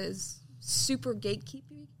publishing is super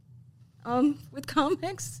gatekeeping with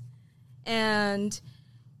comics, and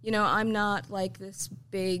I'm not this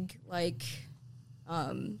big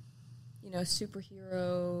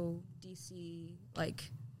superhero DC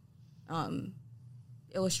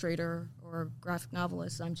illustrator or graphic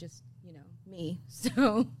novelist. I'm just me.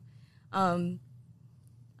 So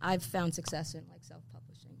I've found success in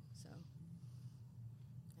self-publishing. So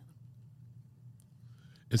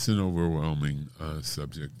it's an overwhelming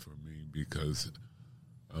subject for me because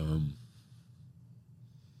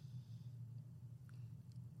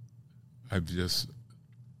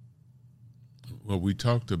we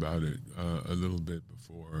talked about it a little bit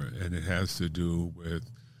before, and it has to do with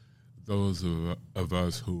those of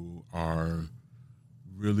us who are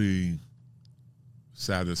really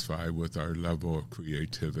satisfied with our level of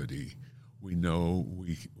creativity. We know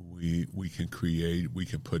we can create, we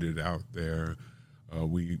can put it out there,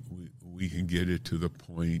 we can get it to the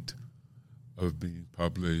point of being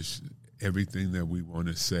published. Everything that we want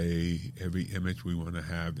to say, every image we want to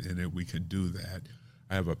have in it, we can do that.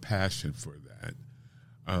 I have a passion for that.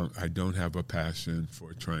 I don't have a passion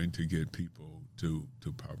for trying to get people to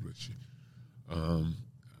publish.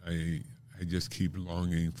 I just keep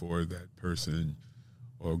longing for that person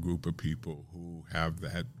or a group of people who have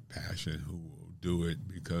that passion, who will do it,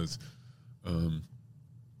 because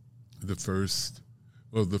the first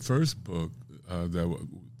book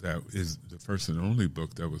that is the first and only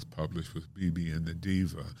book that was published was BB and the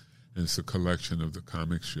Diva, and it's a collection of the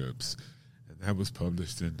comic strips, and that was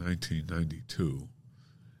published in 1992.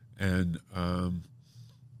 And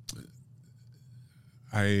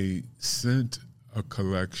I sent a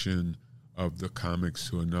collection of the comics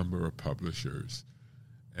to a number of publishers,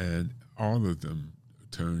 and all of them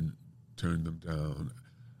turned them down.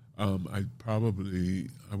 I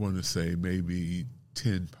want to say maybe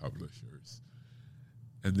 10 publishers.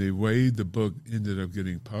 And the way the book ended up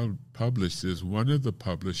getting published is one of the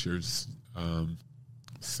publishers,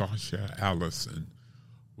 Sasha Allison,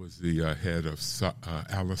 was the head of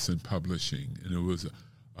Allison Publishing, and it was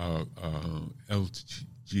a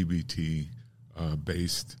LGBT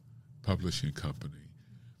based publishing company.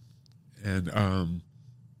 And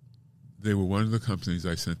they were one of the companies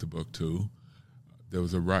I sent the book to. There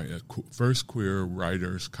was a first queer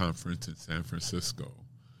writers conference in San Francisco,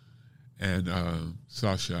 and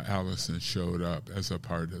Sasha Allison showed up as a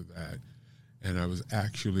part of that, and I was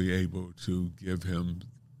actually able to give him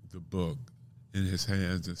the book in his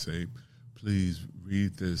hands and say, please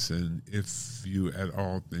read this, and if you at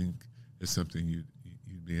all think it's something you'd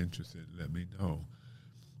be interested in, let me know.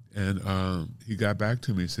 And he got back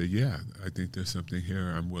to me and said, yeah, I think there's something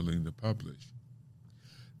here I'm willing to publish.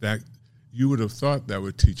 That you would have thought that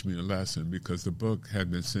would teach me a lesson, because the book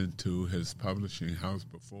had been sent to his publishing house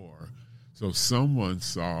before. So someone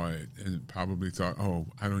saw it and probably thought, oh,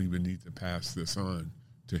 I don't even need to pass this on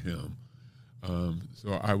to him.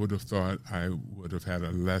 So I would have thought I would have had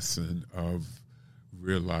a lesson of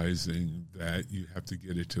realizing that you have to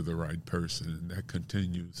get it to the right person, and that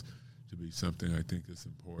continues to be something I think is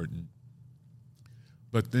important.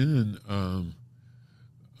 But then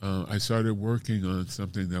I started working on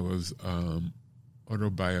something that was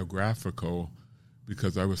autobiographical,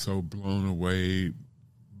 because I was so blown away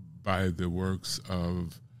by the works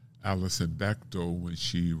of Alison Bechdel when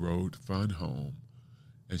she wrote Fun Home.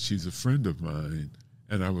 And she's a friend of mine,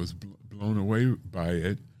 and I was blown away by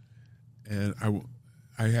it. And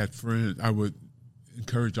I had friends, I would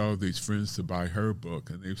encourage all of these friends to buy her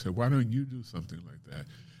book, and they would say, why don't you do something like that?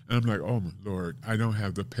 And I'm like, oh, my Lord, I don't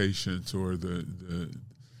have the patience or the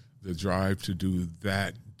drive to do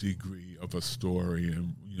that degree of a story,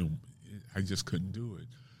 and I just couldn't do it.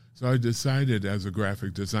 So I decided, as a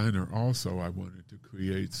graphic designer also, I wanted to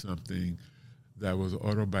create something that was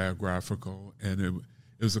autobiographical, and it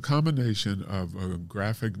was a combination of a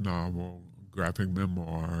graphic novel, graphic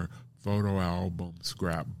memoir, photo album,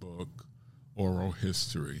 scrapbook, oral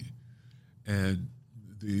history. And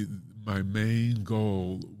my main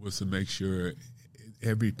goal was to make sure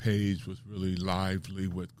every page was really lively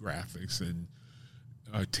with graphics and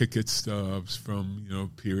ticket stubs from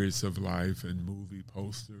periods of life and movie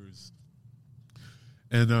posters.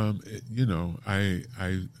 And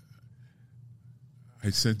I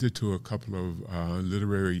sent it to a couple of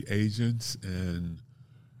literary agents and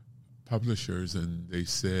publishers, and they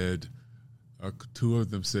said, two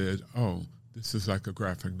of them said, oh, this is like a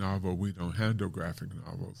graphic novel. We don't handle graphic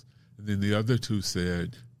novels. And then the other two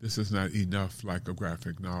said, this is not enough like a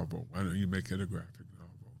graphic novel. Why don't you make it a graphic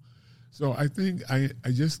novel? So I think I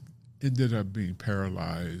just ended up being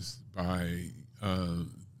paralyzed by the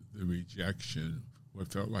rejection,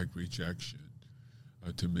 what felt like rejection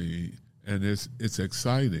to me. And it's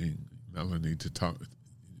exciting, Melanie, to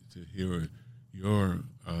hear your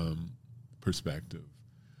perspective,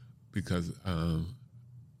 because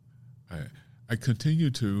I continue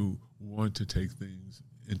to want to take things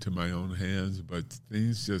into my own hands, but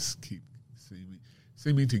things just keep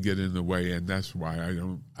seeming to get in the way, and that's why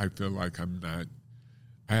I feel like I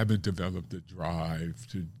haven't developed the drive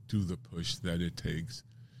to do the push that it takes.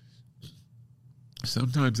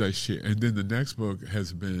 sometimes I share, and then the next book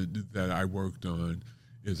has been that I worked on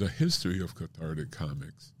is a history of cathartic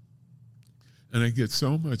comics. And I get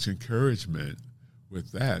so much encouragement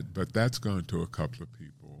with that, but that's gone to a couple of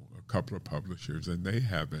people, a couple of publishers, and they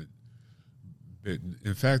haven't bitten.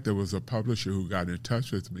 In fact, there was a publisher who got in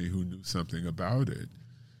touch with me who knew something about it,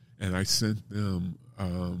 and I sent them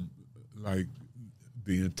like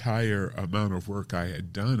the entire amount of work I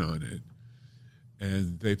had done on it,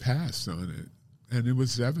 and they passed on it. And it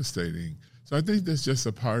was devastating. So I think that's just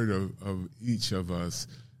a part of each of us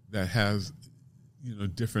that has,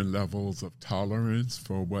 different levels of tolerance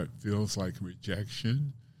for what feels like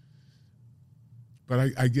rejection.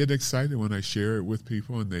 But I get excited when I share it with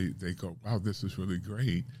people and they go, wow, this is really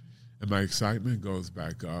great. And my excitement goes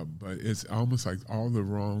back up. But it's almost like all the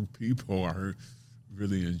wrong people are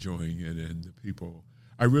really enjoying it. And the people,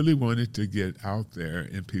 I really wanted to get out there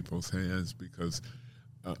in people's hands because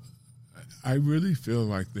I really feel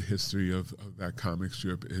like the history of that comic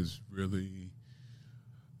strip is really,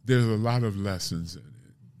 there's a lot of lessons in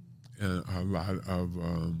it and a lot of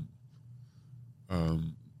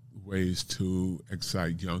ways to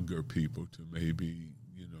excite younger people to maybe,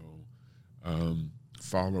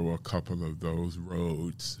 follow a couple of those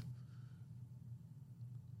roads.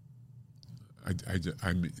 I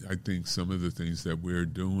think some of the things that we're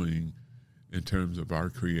doing in terms of our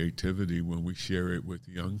creativity when we share it with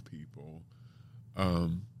young people,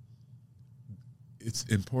 it's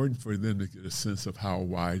important for them to get a sense of how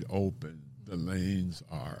wide open the lanes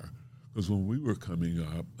are. Because when we were coming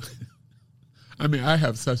up, I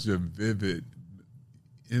have such a vivid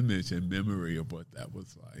image and memory of what that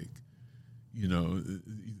was like.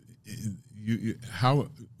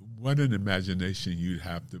 What an imagination you'd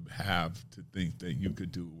have to think that you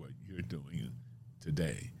could do what you're doing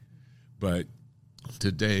today. But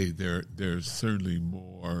today there's certainly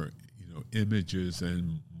more, images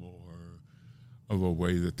and more of a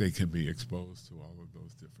way that they can be exposed to all of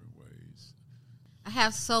those different ways. I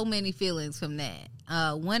have so many feelings from that.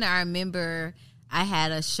 One, I remember I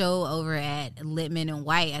had a show over at Littman and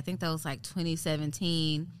White. I think that was like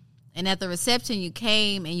 2017. And at the reception, you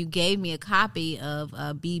came and you gave me a copy of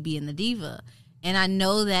BB and the Diva. And I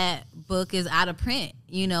know that book is out of print,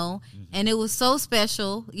 and it was so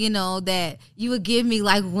special, that you would give me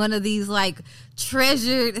like one of these like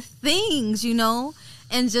treasured things,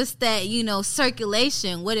 and just that,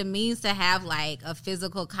 circulation, what it means to have like a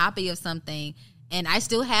physical copy of something. And I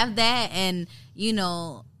still have that. And,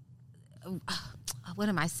 what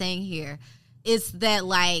am I saying here? It's that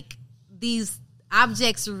like these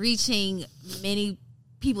objects reaching many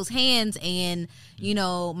people's hands, and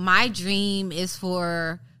my dream is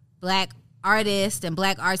for Black artists and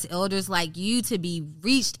Black arts elders like you to be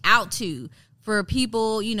reached out to. For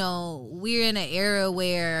people, we're in an era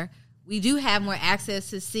where we do have more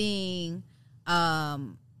access to seeing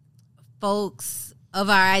folks of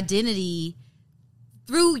our identity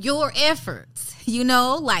through your efforts,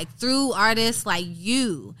 like through artists like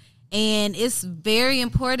you. And it's very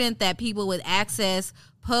important that people with access,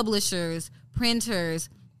 publishers, printers,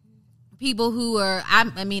 people who are,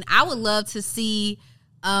 I would love to see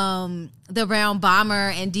the Brown Bomber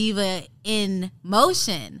and Diva in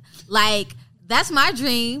motion. Like, that's my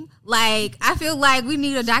dream. Like, I feel like we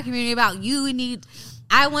need a documentary about you.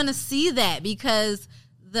 I want to see that, because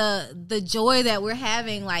the joy that we're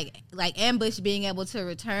having, like Ambush being able to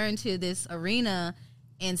return to this arena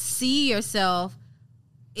and see yourself,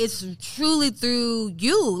 it's truly through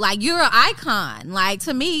you. Like, you're an icon. Like,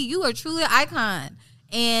 to me, you are truly an icon.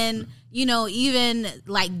 And, even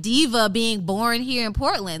like Diva being born here in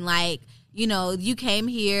Portland, like, you came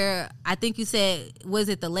here, I think you said, was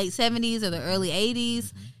it the late 70s or the early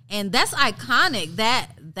 80s? And that's iconic.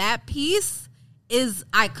 That piece is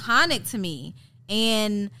iconic to me.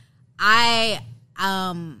 And my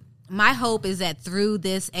hope is that through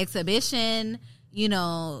this exhibition,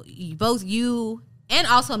 both you and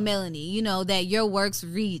also Melanie, that your works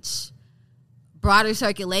reach broader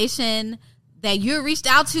circulation, that you're reached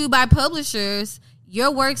out to by publishers.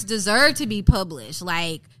 Your works deserve to be published.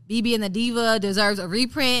 Like, BB and the Diva deserves a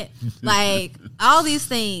reprint. Like, all these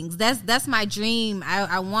things. That's my dream.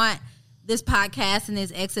 I want this podcast and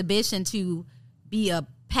this exhibition to be a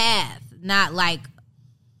path, not like,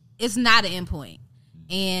 it's not an endpoint.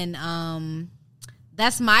 And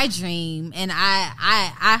that's my dream. And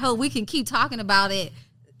I hope we can keep talking about it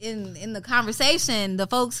in the conversation. The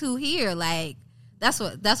folks who hear, like, that's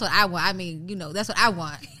what I want. That's what I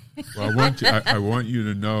want. Well, I want you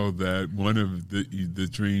to know that one of the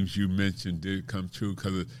dreams you mentioned did come true,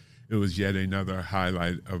 because it was yet another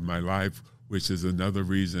highlight of my life, which is another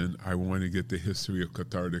reason I want to get the history of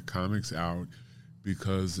cathartic comics out,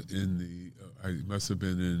 because I must have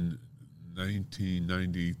been in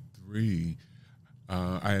 1993,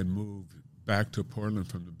 I had moved back to Portland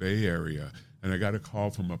from the Bay Area, and I got a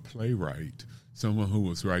call from a playwright, someone who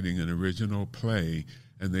was writing an original play,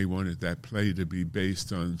 and they wanted that play to be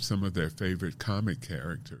based on some of their favorite comic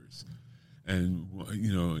characters. And,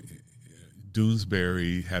 you know,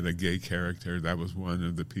 Doonesbury had a gay character. That was one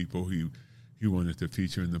of the people he wanted to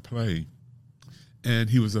feature in the play. And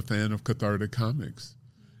he was a fan of cathartic comics.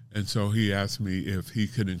 And so he asked me if he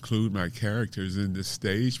could include my characters in the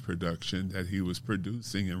stage production that he was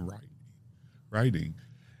producing and writing.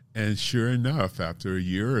 And sure enough, after a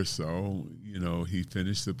year or so, you know, he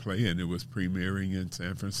finished the play and it was premiering in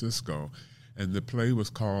San Francisco. And the play was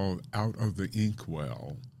called Out of the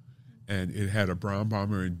Inkwell. And it had a Brown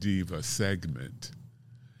Bomber and Diva segment.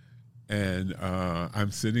 And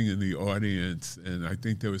I'm sitting in the audience, and I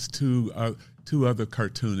think there was two other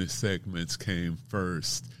cartoonist segments came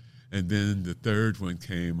first, and then the third one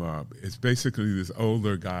came up. It's basically this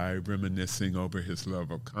older guy reminiscing over his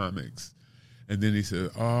love of comics. And then he said,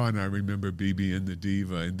 oh, and I remember BB and the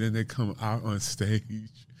Diva. And then they come out on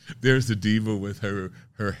stage. There's the Diva with her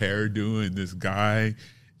hairdo and this guy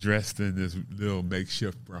dressed in this little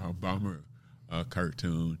makeshift Brown Bomber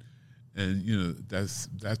cartoon. And, you know, that's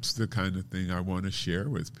the kind of thing I want to share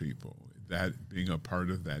with people, that being a part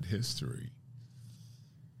of that history.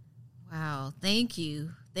 Wow. Thank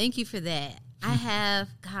you. Thank you for that. I have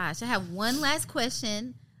one last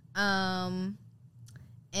question. And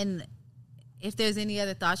if there's any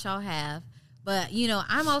other thoughts y'all have, but, you know,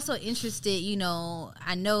 I'm also interested, you know,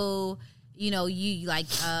 I know, you know, you like,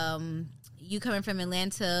 you coming from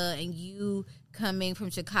Atlanta and you coming from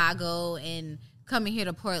Chicago and coming here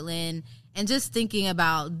to Portland and just thinking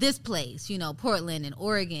about this place, you know, Portland and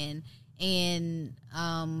Oregon. And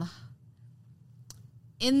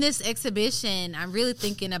in this exhibition, I'm really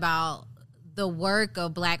thinking about the work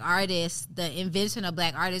of Black artists, the invention of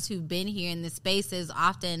Black artists who've been here in this space. Is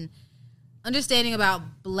often understanding about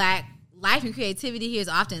Black life and creativity here is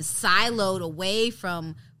often siloed away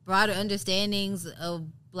from broader understandings of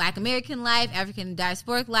Black American life, African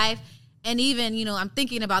diasporic life. And even, you know, I'm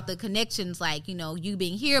thinking about the connections, like, you know, you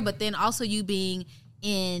being here, but then also you being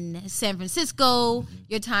in San Francisco,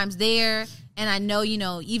 your times there. And I know, you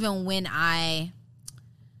know, even when I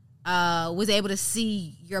was able to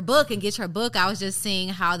see your book and get your book, I was just seeing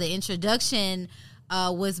how the introduction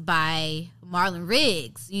was by Marlon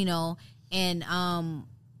Riggs, you know, and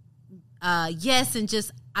yes, and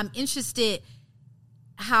just I'm interested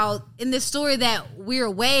how in this story that we're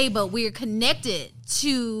away, but we're connected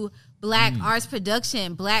to Black arts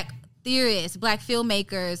production, Black theorists, Black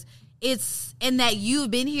filmmakers. It's, and that you've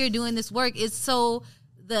been here doing this work. It's so,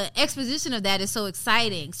 the exposition of that is so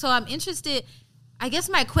exciting. So I'm interested, I guess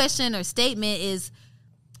my question or statement is,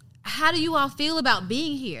 how do you all feel about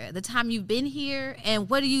being here, the time you've been here, and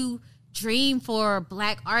what do you dream for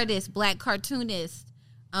Black artists, Black cartoonists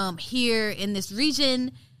here in this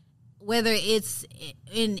region, whether it's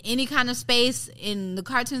in any kind of space, in the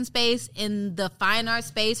cartoon space, in the fine art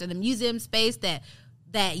space, or the museum space that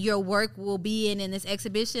your work will be in this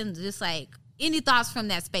exhibition? Just like any thoughts from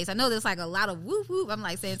that space. I know there's like a lot of whoop whoop. I'm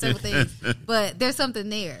like saying several things, but there's something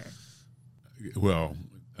there. Well,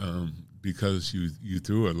 because you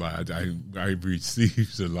threw a lot, I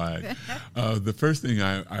received a lot. The first thing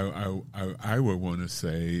I would want to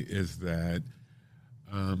say is that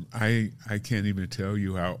I can't even tell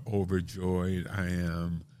you how overjoyed I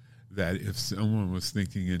am that if someone was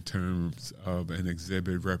thinking in terms of an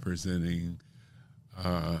exhibit representing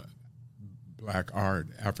Black art,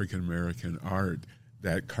 African American art,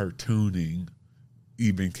 that cartooning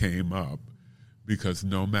even came up, because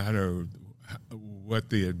no matter what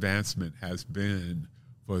the advancement has been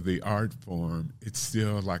for the art form, it's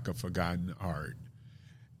still like a forgotten art.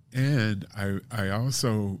 And I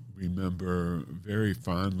also remember very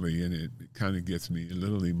fondly, and it kind of gets me a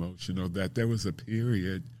little emotional, that there was a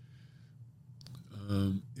period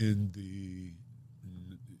in the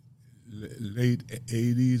late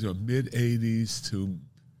 80s or mid 80s to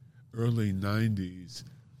early 90s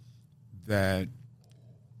that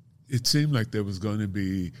it seemed like there was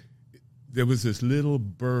this little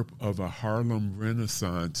burp of a Harlem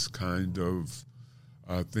Renaissance kind of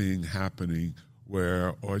thing happening,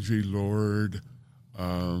 where Audre Lorde,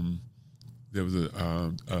 there was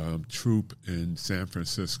a troupe in San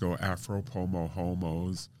Francisco, Afro Pomo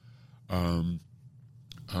Homos,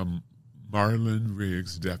 Marlon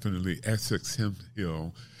Riggs, definitely, Essex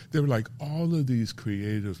Hemphill. There were like all of these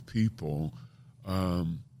creative people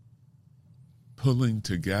pulling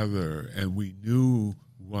together, and we knew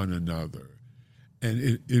one another. And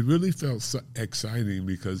it really felt so exciting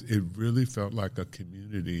because it really felt like a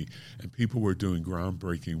community, and people were doing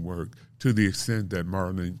groundbreaking work to the extent that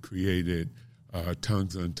Marlon created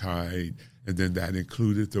Tongues Untied, and then that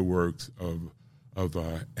included the works of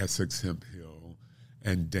Essex Hemp Hill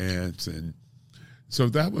and Dance. And so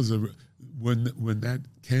that was when that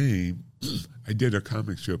came, I did a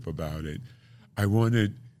comic strip about it.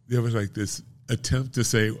 There was like this attempt to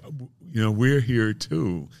say, we're here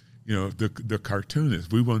too. The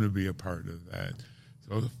cartoonists, we want to be a part of that.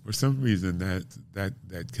 So for some reason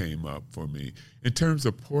that came up for me. In terms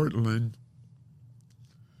of Portland,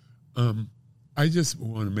 I just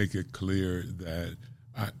want to make it clear that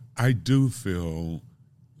I do feel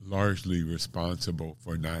largely responsible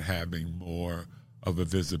for not having more of a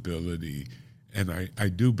visibility, and I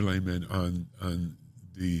do blame it on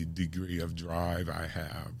the degree of drive I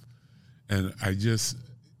have. And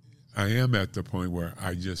I am at the point where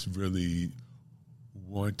I just really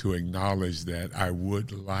want to acknowledge that I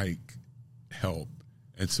would like help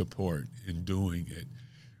and support in doing it,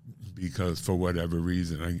 because for whatever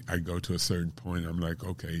reason, I go to a certain point, I'm like,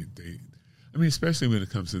 okay, especially when it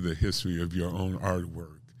comes to the history of your own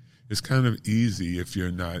artwork, it's kind of easy if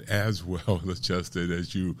you're not as well adjusted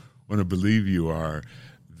as you want to believe you are,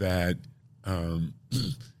 that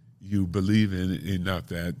you believe in it enough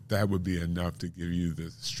that would be enough to give you the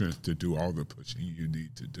strength to do all the pushing you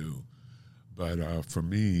need to do. But for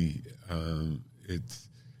me,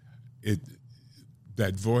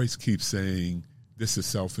 that voice keeps saying, this is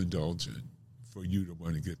self-indulgent for you to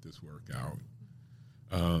want to get this work out.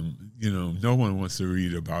 No one wants to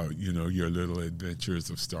read about, your little adventures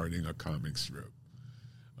of starting a comic strip.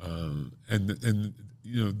 And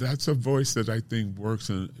that's a voice that I think works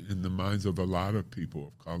in the minds of a lot of people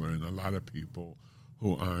of color and a lot of people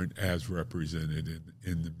who aren't as represented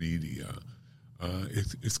in the media.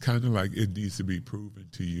 It's kind of like it needs to be proven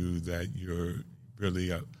to you that you're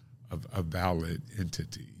really a valid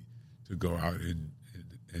entity to go out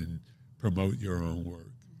and promote your own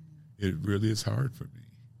work. It really is hard for me.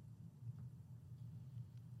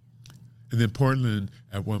 And then Portland,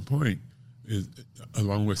 at one point, is,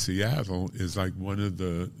 along with Seattle, is like one of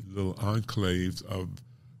the little enclaves of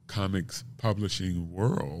comics publishing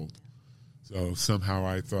world. So somehow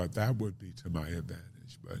I thought that would be to my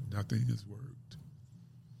advantage, but nothing has worked.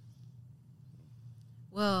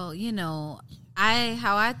 Well,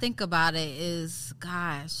 how I think about it is,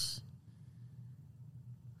 gosh,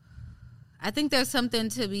 I think there's something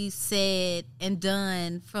to be said and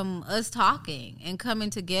done from us talking and coming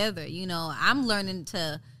together. I'm learning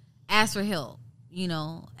to ask for help,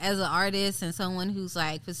 as an artist and someone who's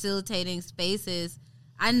like facilitating spaces.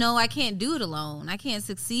 I know I can't do it alone. I can't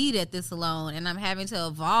succeed at this alone. And I'm having to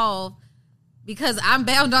evolve because I'm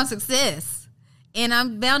bound on success. And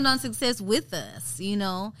I'm bound on success with us,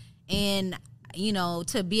 and,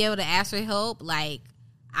 to be able to ask for help,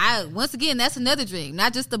 once again, that's another dream,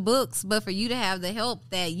 not just the books, but for you to have the help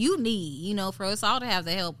that you need, for us all to have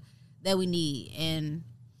the help that we need. And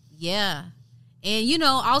yeah. And,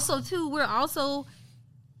 also too, we're also,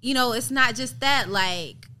 it's not just that,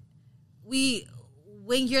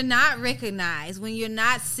 when you're not recognized, when you're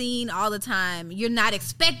not seen all the time, you're not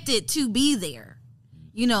expected to be there,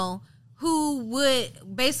 who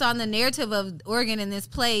would, based on the narrative of Oregon in this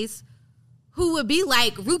place, who would be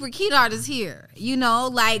like, Rupert Kinnard is here,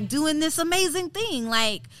 doing this amazing thing.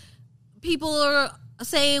 People are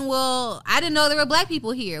saying, well, I didn't know there were black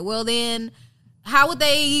people here. Well, then how would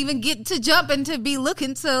they even get to jump and to be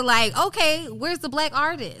looking to okay, where's the black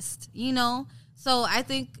artist? So I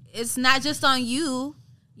think it's not just on you,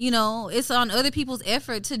 it's on other people's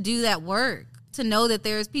effort to do that work, to know that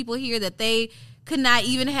there's people here that they could not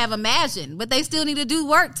even have imagined, but they still need to do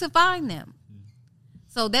work to find them.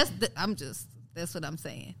 So that's what I'm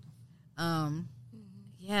saying.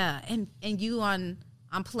 Yeah. And you on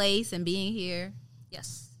place and being here.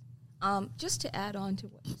 Yes. Just to add on to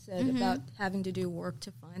what you said about having to do work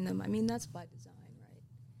to find them, that's by design,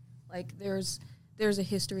 right? There's a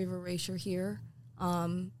history of erasure here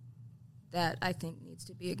that I think needs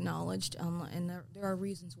to be acknowledged, and there are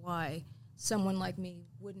reasons why someone like me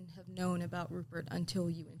wouldn't have known about Rupert until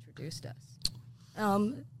you introduced us.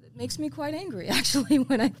 It makes me quite angry, actually,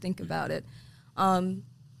 when I think about it. In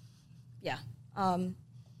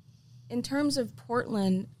terms of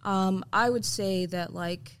Portland, I would say that,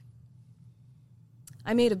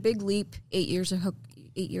 I made a big leap 8 years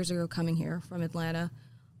ago coming here from Atlanta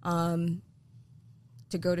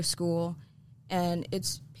to go to school, and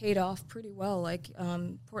it's paid off pretty well.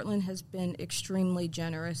 Portland has been extremely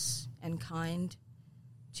generous and kind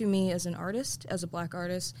to me as an artist, as a black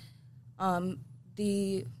artist.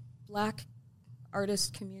 The black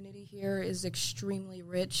artist community here is extremely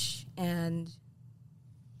rich and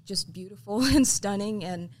just beautiful and stunning,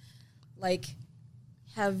 and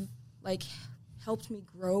have helped me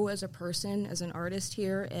grow as a person, as an artist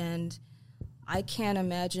here, and I can't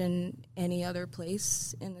imagine any other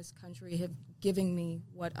place in this country giving me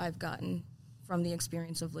what I've gotten from the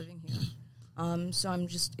experience of living here. So I'm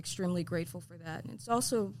just extremely grateful for that. And it's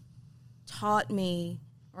also taught me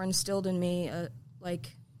or instilled in me a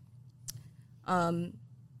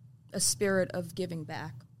spirit of giving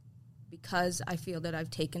back, because I feel that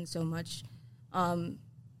I've taken so much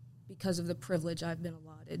because of the privilege I've been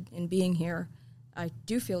allotted in being here. I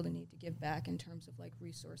do feel the need to give back in terms of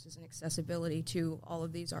resources and accessibility to all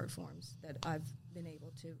of these art forms that I've been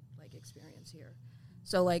able to experience here.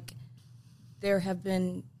 So there have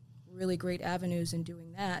been really great avenues in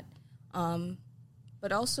doing that,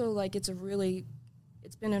 but also it's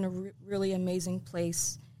been in a really amazing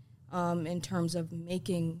place in terms of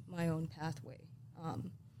making my own pathway,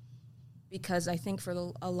 because I think for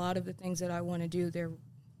a lot of the things that I want to do,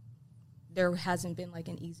 there hasn't been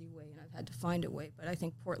an easy way, and I've had to find a way. But I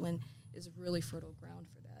think Portland is a really fertile ground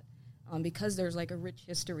for that, because there's a rich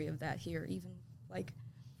history of that here, even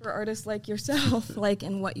for artists like yourself,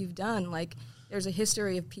 and what you've done. There's a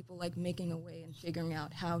history of people making a way and figuring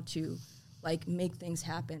out how to make things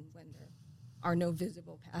happen when there are no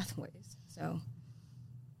visible pathways. So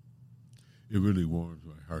it really warms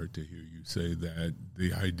my heart to hear you say that.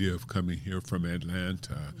 The idea of coming here from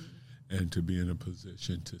Atlanta and to be in a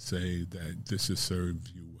position to say that this has served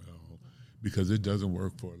you well, because it doesn't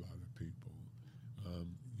work for a lot of people.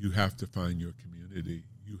 You have to find your community.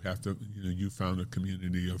 You have to, you found a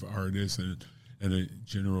community of artists and a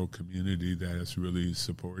general community that has really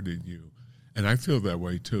supported you. And I feel that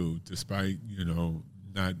way too, despite,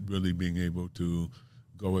 not really being able to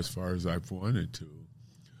go as far as I've wanted to.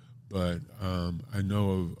 But I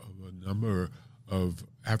know of a number of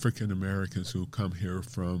African Americans who come here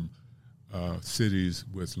from cities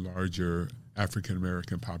with larger African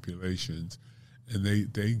American populations, and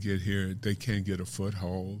they get here, they can't get a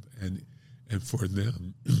foothold, and for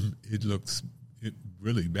them it looks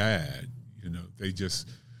really bad. They just,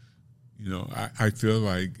 I feel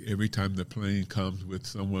like every time the plane comes with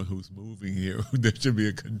someone who's moving here, there should be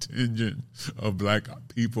a contingent of black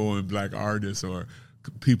people and black artists or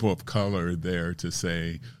people of color there to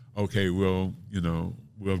say, okay, we'll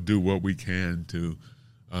do what we can to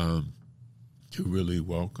really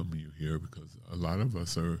welcome you here, because a lot of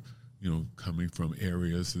us are, coming from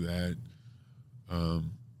areas that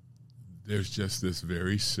there's just this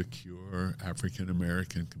very secure African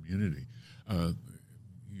American community.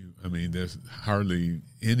 There's hardly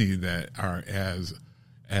any that are as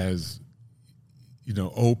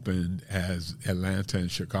open as Atlanta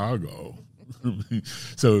and Chicago.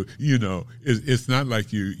 So, it's not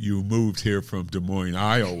like you moved here from Des Moines,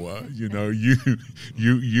 Iowa. You've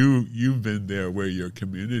been there where your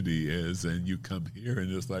community is, and you come here,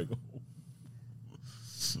 and it's it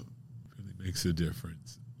really makes a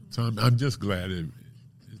difference. So I'm just glad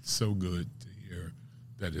it's so good to hear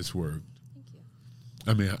that it's worked.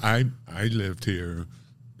 Thank you. I lived here,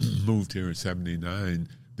 moved here in '79,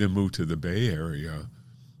 then moved to the Bay Area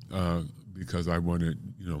because I wanted,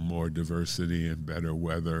 more diversity and better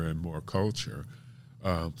weather and more culture.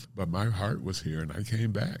 But my heart was here, and I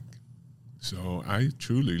came back. So I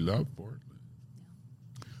truly love Portland.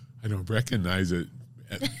 I don't recognize it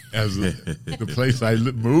as the place I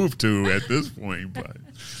moved to at this point, but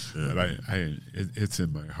it's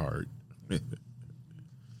in my heart.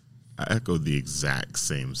 I echo the exact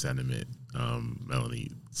same sentiment,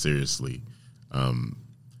 Melanie. Seriously.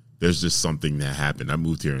 There's just something that happened. I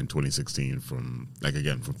moved here in 2016 from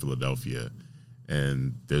Philadelphia,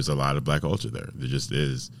 and there's a lot of black culture there. There just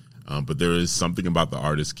is. But there is something about the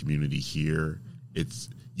artist community here.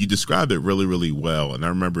 You described it really, really well, and I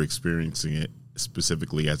remember experiencing it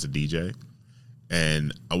specifically as a DJ,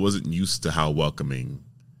 and I wasn't used to how welcoming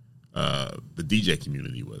the DJ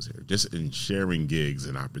community was here, just in sharing gigs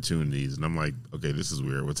and opportunities. And I'm like, okay, this is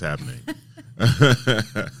weird. What's happening?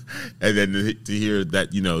 And then to hear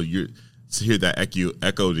that, to hear that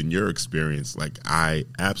echoed in your experience, I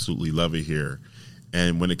absolutely love it here.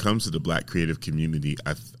 And when it comes to the black creative community,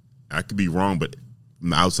 I could be wrong, but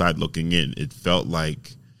from outside looking in, it felt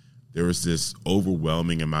like there was this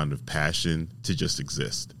overwhelming amount of passion to just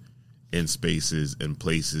exist in spaces and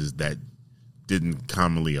places that didn't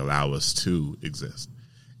commonly allow us to exist.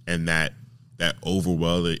 And that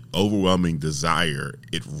overwhelming desire,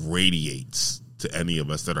 it radiates to any of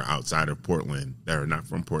us that are outside of Portland, that are not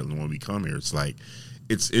from Portland when we come here.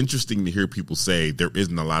 It's interesting to hear people say there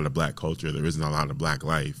isn't a lot of black culture, there isn't a lot of black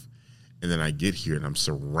life. And then I get here and I'm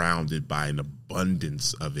surrounded by an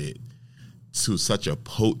abundance of it to such a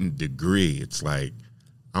potent degree. It's like,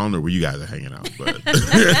 I don't know where you guys are hanging out, but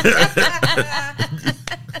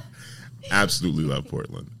absolutely love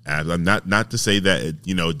Portland. And I'm not to say that it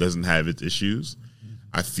doesn't have its issues.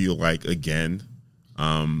 I feel like, again,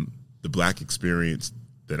 the Black experience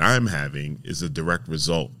that I'm having is a direct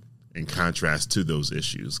result in contrast to those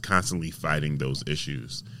issues, constantly fighting those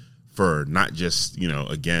issues for not just,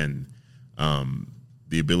 again,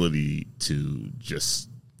 the ability to just,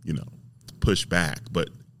 push back, but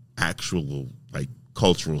actual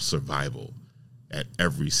cultural survival at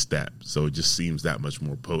every step. So it just seems that much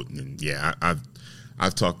more potent. And yeah, I've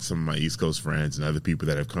talked to some of my East Coast friends and other people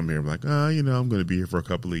that have come here. I'm like, I'm going to be here for a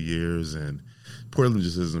couple of years, and Portland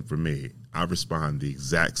just isn't for me. I respond the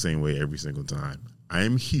exact same way every single time. I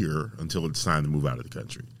am here until it's time to move out of the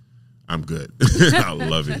country. I'm good. I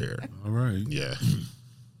love it here. All right. Yeah.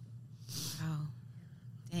 Oh,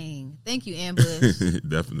 dang. Thank you, Ambush.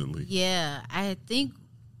 Definitely. Yeah, I think,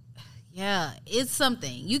 it's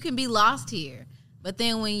something. You can be lost here, but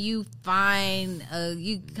then when you find,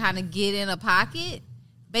 you kind of get in a pocket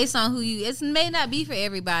based on it may not be for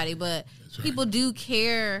everybody, but people do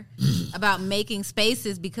care about making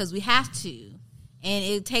spaces because we have to. And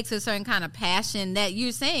it takes a certain kind of passion that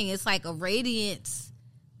you're saying. It's like a radiance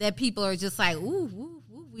that people are just like, ooh,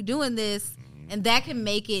 we're doing this. And that can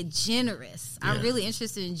make it generous. Yeah. I'm really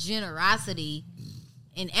interested in generosity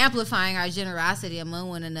and amplifying our generosity among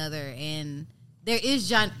one another. And there is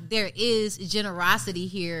generosity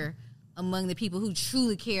here among the people who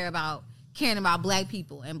truly caring about Black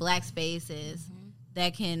people and Black spaces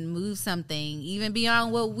that can move something even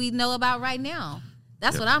beyond what we know about right now.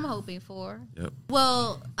 That's what I'm hoping for. Yep.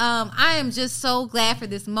 Well, I am just so glad for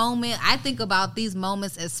this moment. I think about these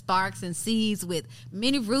moments as sparks and seeds with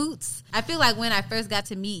many roots. I feel like when I first got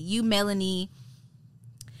to meet you, Melanie,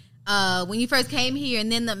 when you first came here,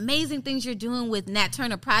 and then the amazing things you're doing with Nat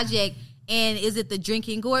Turner Project, and is it the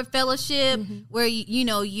Drinking Gourd Fellowship, where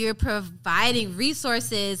you're providing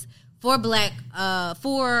resources for Black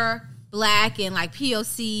and like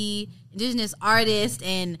POC, Indigenous artists,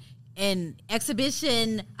 and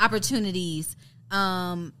exhibition opportunities.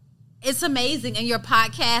 It's amazing. And your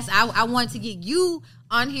podcast, I want to get you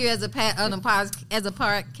on here as a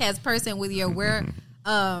podcast person with your where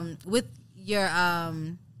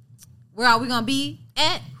are we gonna be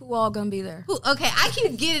at? Who all gonna be there? Okay, I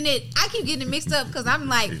keep getting it mixed up because I'm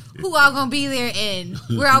like, who all gonna be there and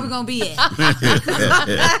where are we gonna be at?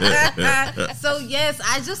 So yes,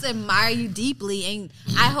 I just admire you deeply, and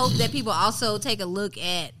I hope that people also take a look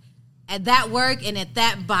at that work and at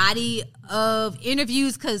that body of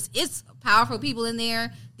interviews, because it's powerful people in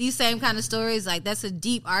there. These same kind of stories, like that's a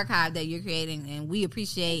deep archive that you're creating, and we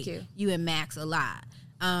appreciate you and Max a lot.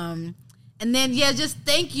 And then just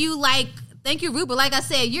thank you, Rupert. Like I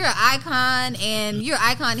said, you're an icon, and you're an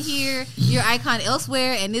icon here, you're an icon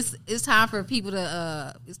elsewhere, and it's time for people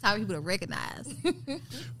to recognize.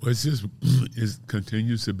 Well, it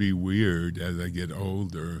continues to be weird as I get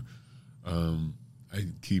older. I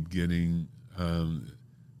keep getting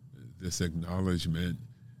this acknowledgement.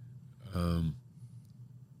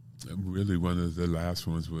 Really, one of the last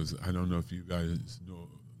ones was, I don't know if you guys know,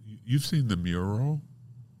 you've seen the mural?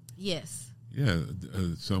 Yes. Yeah,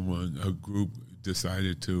 a group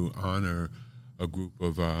decided to honor a group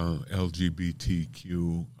of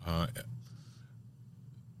LGBTQ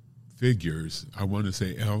figures. I want to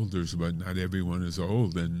say elders, but not everyone is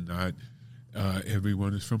old, and not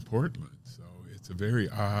everyone is from Portland. It's a very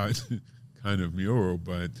odd kind of mural,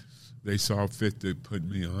 but they saw fit to put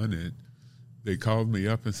me on it. They called me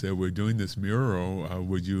up and said, we're doing this mural.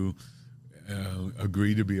 Would you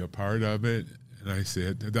agree to be a part of it? And I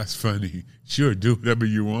said, that's funny. Sure, do whatever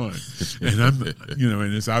you want. And I'm,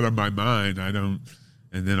 and it's out of my mind. And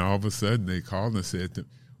then all of a sudden they called and said,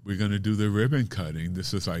 we're going to do the ribbon cutting.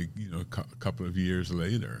 This is like, a couple of years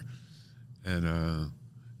later. And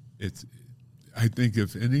I think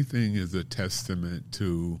if anything is a testament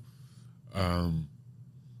to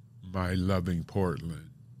my loving Portland,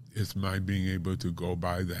 it's my being able to go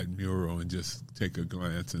by that mural and just take a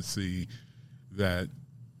glance and see that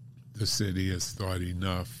the city has thought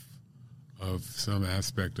enough of some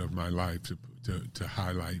aspect of my life to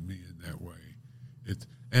highlight me in that way.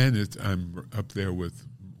 I'm up there with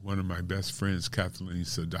one of my best friends, Kathleen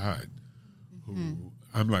Sadat, who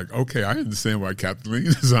I'm like, okay, I understand why Kathleen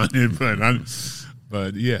is on it,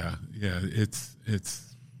 but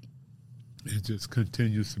it just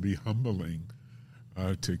continues to be humbling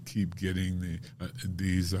to keep getting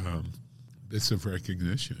these bits of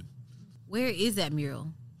recognition. Where is that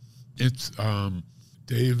mural? It's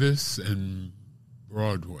Davis and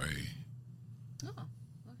Broadway. Oh,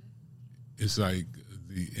 okay. It's like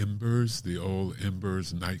the Embers, the old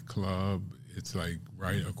Embers nightclub. It's like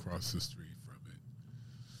right across the street from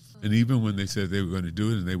it. And even when they said they were going to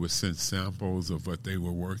do it and they would send samples of what they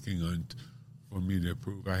were working on for me to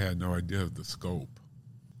approve, I had no idea of the scope.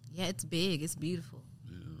 Yeah, it's big. It's beautiful.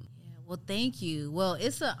 Yeah. Well, thank you. Well,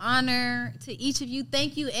 it's an honor to each of you.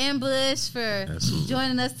 Thank you, Ambush, for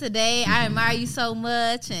joining us today. I admire you so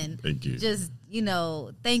much. And thank you. Just,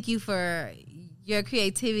 thank you for your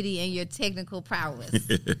creativity and your technical prowess.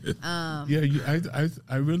 I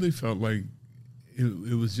really felt like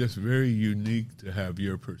it was just very unique to have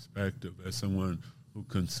your perspective as someone who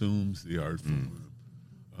consumes the art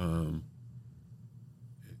form.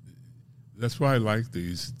 That's why I like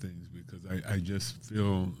these things, because I just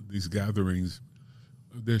feel these gatherings,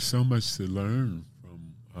 there's so much to learn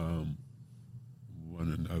from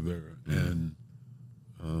one another. And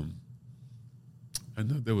I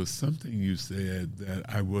know there was something you said that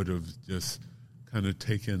I would have just kind of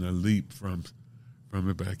taken a leap from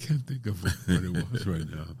it, but I can't think of what it was right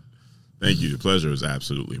now. Thank you. The pleasure is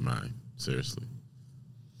absolutely mine. Seriously.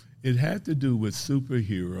 It had to do with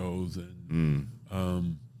superheroes and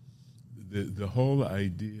the whole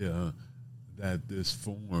idea that this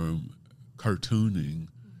form, cartooning,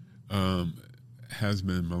 has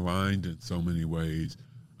been maligned in so many ways.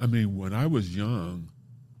 I mean, when I was young,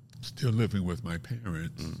 still living with my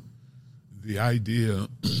parents, the idea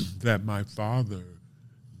that my father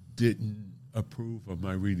didn't approve of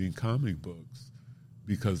my reading comic books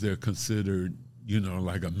because they're considered,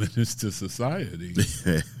 like a menace to society.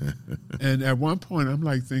 And at one point, I'm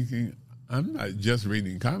like thinking, I'm not just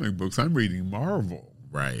reading comic books, I'm reading Marvel.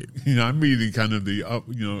 Right. I'm reading kind of the up,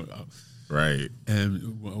 Right.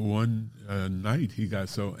 And one night he got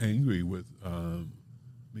so angry with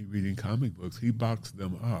me reading comic books, he boxed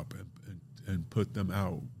them up and put them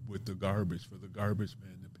out with the garbage for the garbage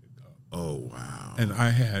man to pick up. Oh, wow. And I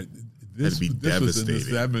had this. That'd be devastating. Was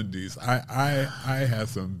in the 70s. I had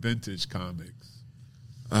some vintage comics.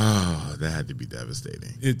 Oh, that had to be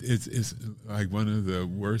devastating. It's like one of the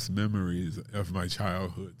worst memories of my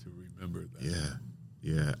childhood to remember that.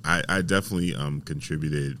 Yeah. I definitely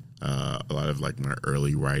contributed a lot of like my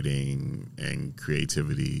early writing and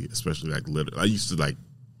creativity, especially like I used to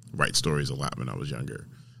write stories a lot when I was younger.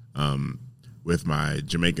 With my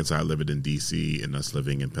Jamaican side living in D.C. and us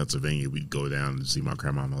living in Pennsylvania, we'd go down and see my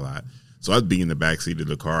grandma a lot. So I'd be in the backseat of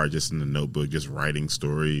the car, just in the notebook, just writing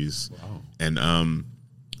stories. Wow. And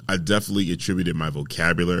I definitely attributed my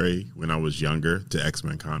vocabulary when I was younger to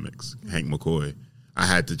X-Men comics, Hank McCoy. I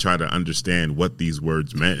had to try to understand what these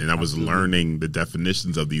words meant, and I was learning the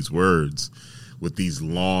definitions of these words with these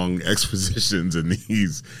long expositions and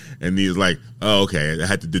these like, oh, okay, I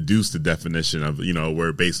had to deduce the definition of,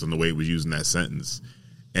 word based on the way it was used in that sentence.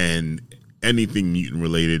 And anything mutant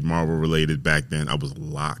related, Marvel related back then, I was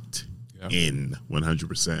locked in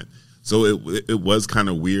 100%. So it was kind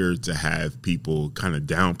of weird to have people kind of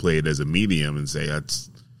downplay it as a medium and say that's,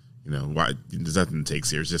 why there's nothing to take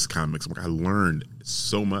serious, just comics. I learned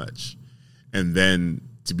so much. And then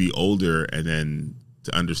to be older and then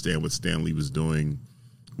to understand what Stan Lee was doing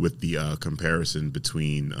with the comparison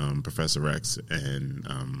between Professor X and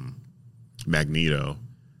Magneto,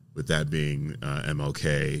 with that being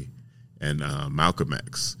MLK and Malcolm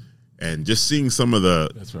X. And just seeing some of the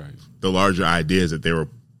larger ideas that they were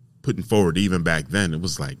putting forward even back then, it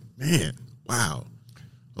was like, man, wow.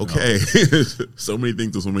 Okay. So many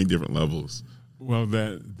things on so many different levels. Well,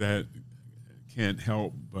 that can't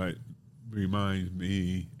help but remind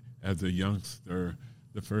me as a youngster,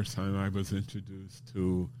 the first time I was introduced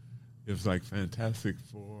to, it was like Fantastic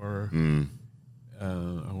Four,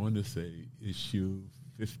 I want to say issue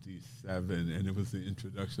 57, and it was the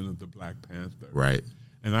introduction of the Black Panther. Right.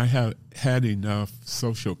 And I had enough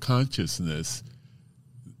social consciousness.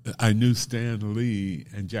 I knew Stan Lee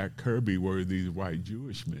and Jack Kirby were these white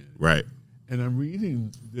Jewish men. Right. And I'm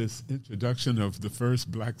reading this introduction of the first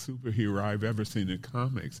black superhero I've ever seen in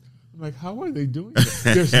comics. I'm like, how are they doing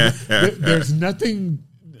that? There's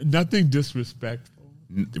nothing disrespectful.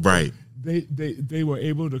 Right. They were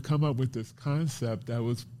able to come up with this concept that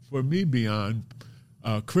was, for me, beyond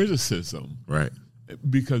criticism. Right.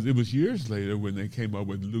 Because it was years later when they came up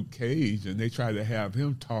with Luke Cage and they tried to have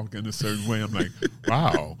him talk in a certain way. I'm like,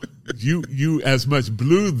 wow, you as much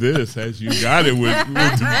blew this as you got it with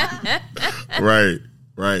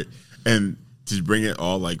Right. And to bring it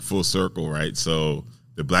all like full circle, right? So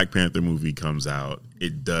the Black Panther movie comes out.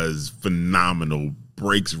 It does phenomenal,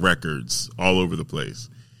 breaks records all over the place.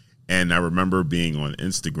 And I remember being on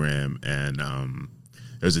Instagram and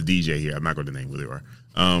there's a DJ here. I'm not going to name who they are.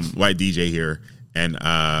 White DJ here. And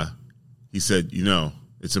he said,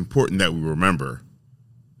 it's important that we remember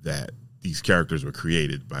that these characters were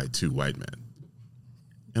created by two white men.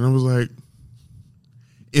 And I was like,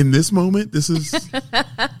 in this moment, this is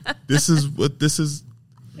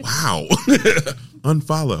wow.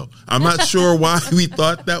 Unfollow. I'm not sure why we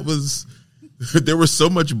thought that was, there was so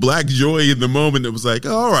much black joy in the moment. It was like,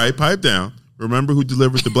 oh, all right, pipe down. Remember who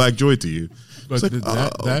delivered the black joy to you. But like,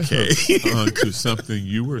 that hooks onto something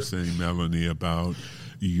you were saying, Melanie, about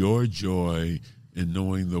your joy in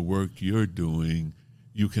knowing the work you're doing.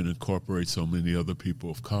 You can incorporate so many other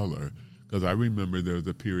people of color. Because I remember there was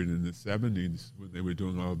a period in the 70s when they were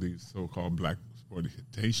doing all these so-called black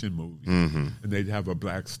exploitation movies, and they'd have a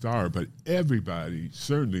black star, but everybody,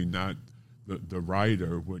 certainly not the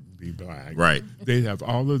writer, wouldn't be black. Right. They'd have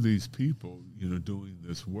all of these people, doing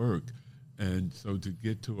this work. And so to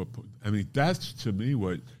get to that's to me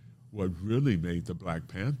what really made the Black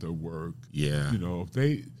Panther work. Yeah.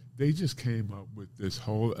 They just came up with this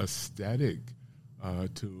whole aesthetic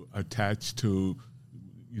to attach to,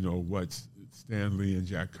 what Stan Lee and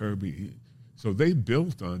Jack Kirby. So they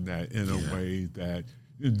built on that in a way that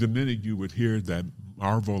the minute you would hear that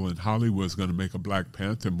Marvel and Hollywood was going to make a Black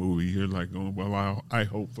Panther movie, you're like, oh, well, I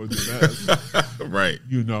hope for the best. Right.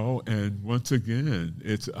 And once again,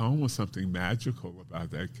 it's almost something magical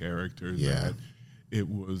about that character that it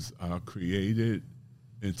was created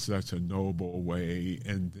in such a noble way,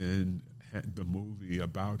 and then the movie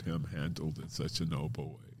about him handled in such a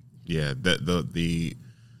noble way. Yeah,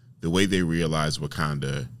 the way they realized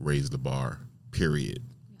Wakanda raised the bar, period.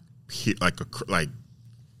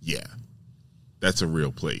 Yeah. That's a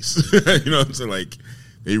real place. You know what I'm saying? Like,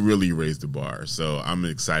 they really raised the bar. So I'm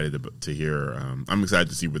excited to hear. I'm excited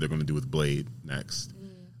to see what they're going to do with Blade next.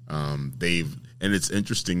 And it's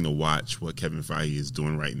interesting to watch what Kevin Feige is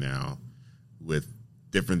doing right now with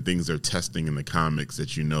different things they're testing in the comics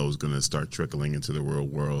that is going to start trickling into the real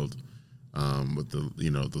world with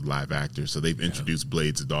the live actors. So they've introduced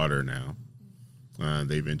Blade's daughter now.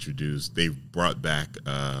 They've brought back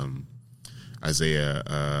Isaiah,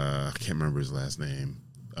 I can't remember his last name,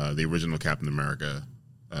 the original Captain America,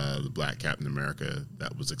 the black Captain America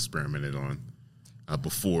that was experimented on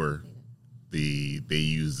before they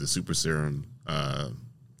used the super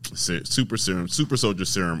soldier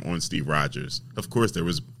serum on Steve Rogers. Of course, there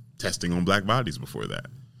was testing on black bodies before that.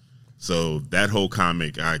 So that whole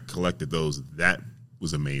comic, I collected those. That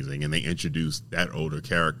was amazing. And they introduced that older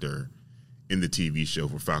character in the TV show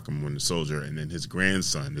for Falcon and Winter Soldier, and then his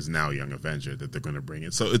grandson is now a Young Avenger that they're going to bring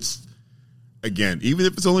in. So it's, again, even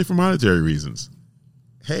if it's only for monetary reasons,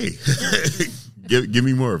 hey, give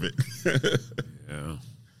me more of it. Yeah.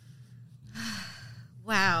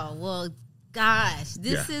 Wow. Well, gosh,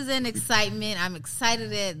 this is an excitement. I'm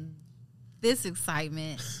excited at this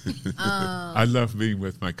excitement. I love being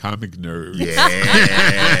with my comic nerds. Yeah.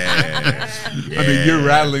 I mean, you're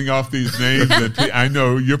rattling off these names, and I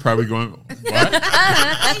know you're probably going, what? You're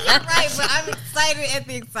right, but I'm excited at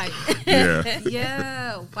the excitement. Yeah.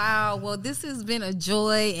 Yeah. Wow. Well, this has been a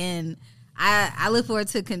joy, and I look forward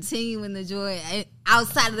to continuing the joy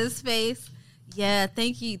outside of this space. Yeah.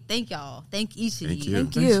 Thank you. Thank y'all. Thank each of you.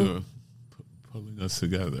 Thank Thanks you. for pulling us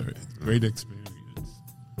together. Great experience.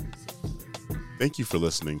 Thank you for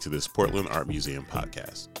listening to this Portland Art Museum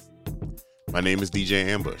podcast. My name is DJ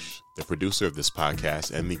Ambush, the producer of this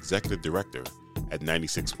podcast and the executive director at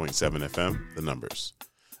 96.7 FM, The Numberz,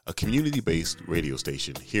 a community-based radio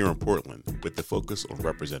station here in Portland with the focus on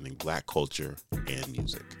representing Black culture and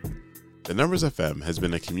music. The Numberz FM has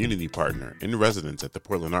been a community partner in residence at the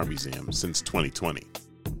Portland Art Museum since 2020.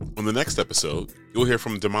 On the next episode, you'll hear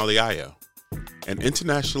from Damali Ayo, an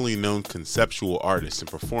internationally known conceptual artist and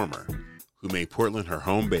performer who made Portland her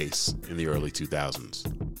home base in the early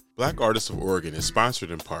 2000s. Black Artists of Oregon is sponsored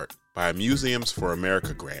in part by a Museums for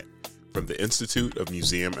America grant from the Institute of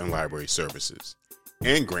Museum and Library Services,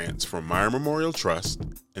 and grants from Meyer Memorial Trust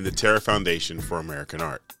and the Terra Foundation for American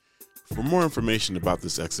Art. For more information about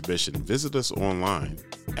this exhibition, visit us online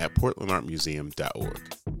at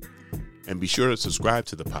portlandartmuseum.org. And be sure to subscribe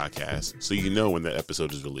to the podcast so you know when that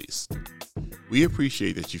episode is released. We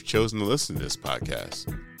appreciate that you've chosen to listen to this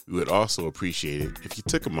podcast. We would also appreciate it if you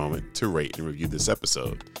took a moment to rate and review this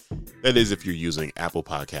episode. That is, if you're using Apple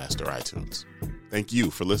Podcast or iTunes. Thank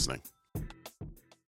you for listening.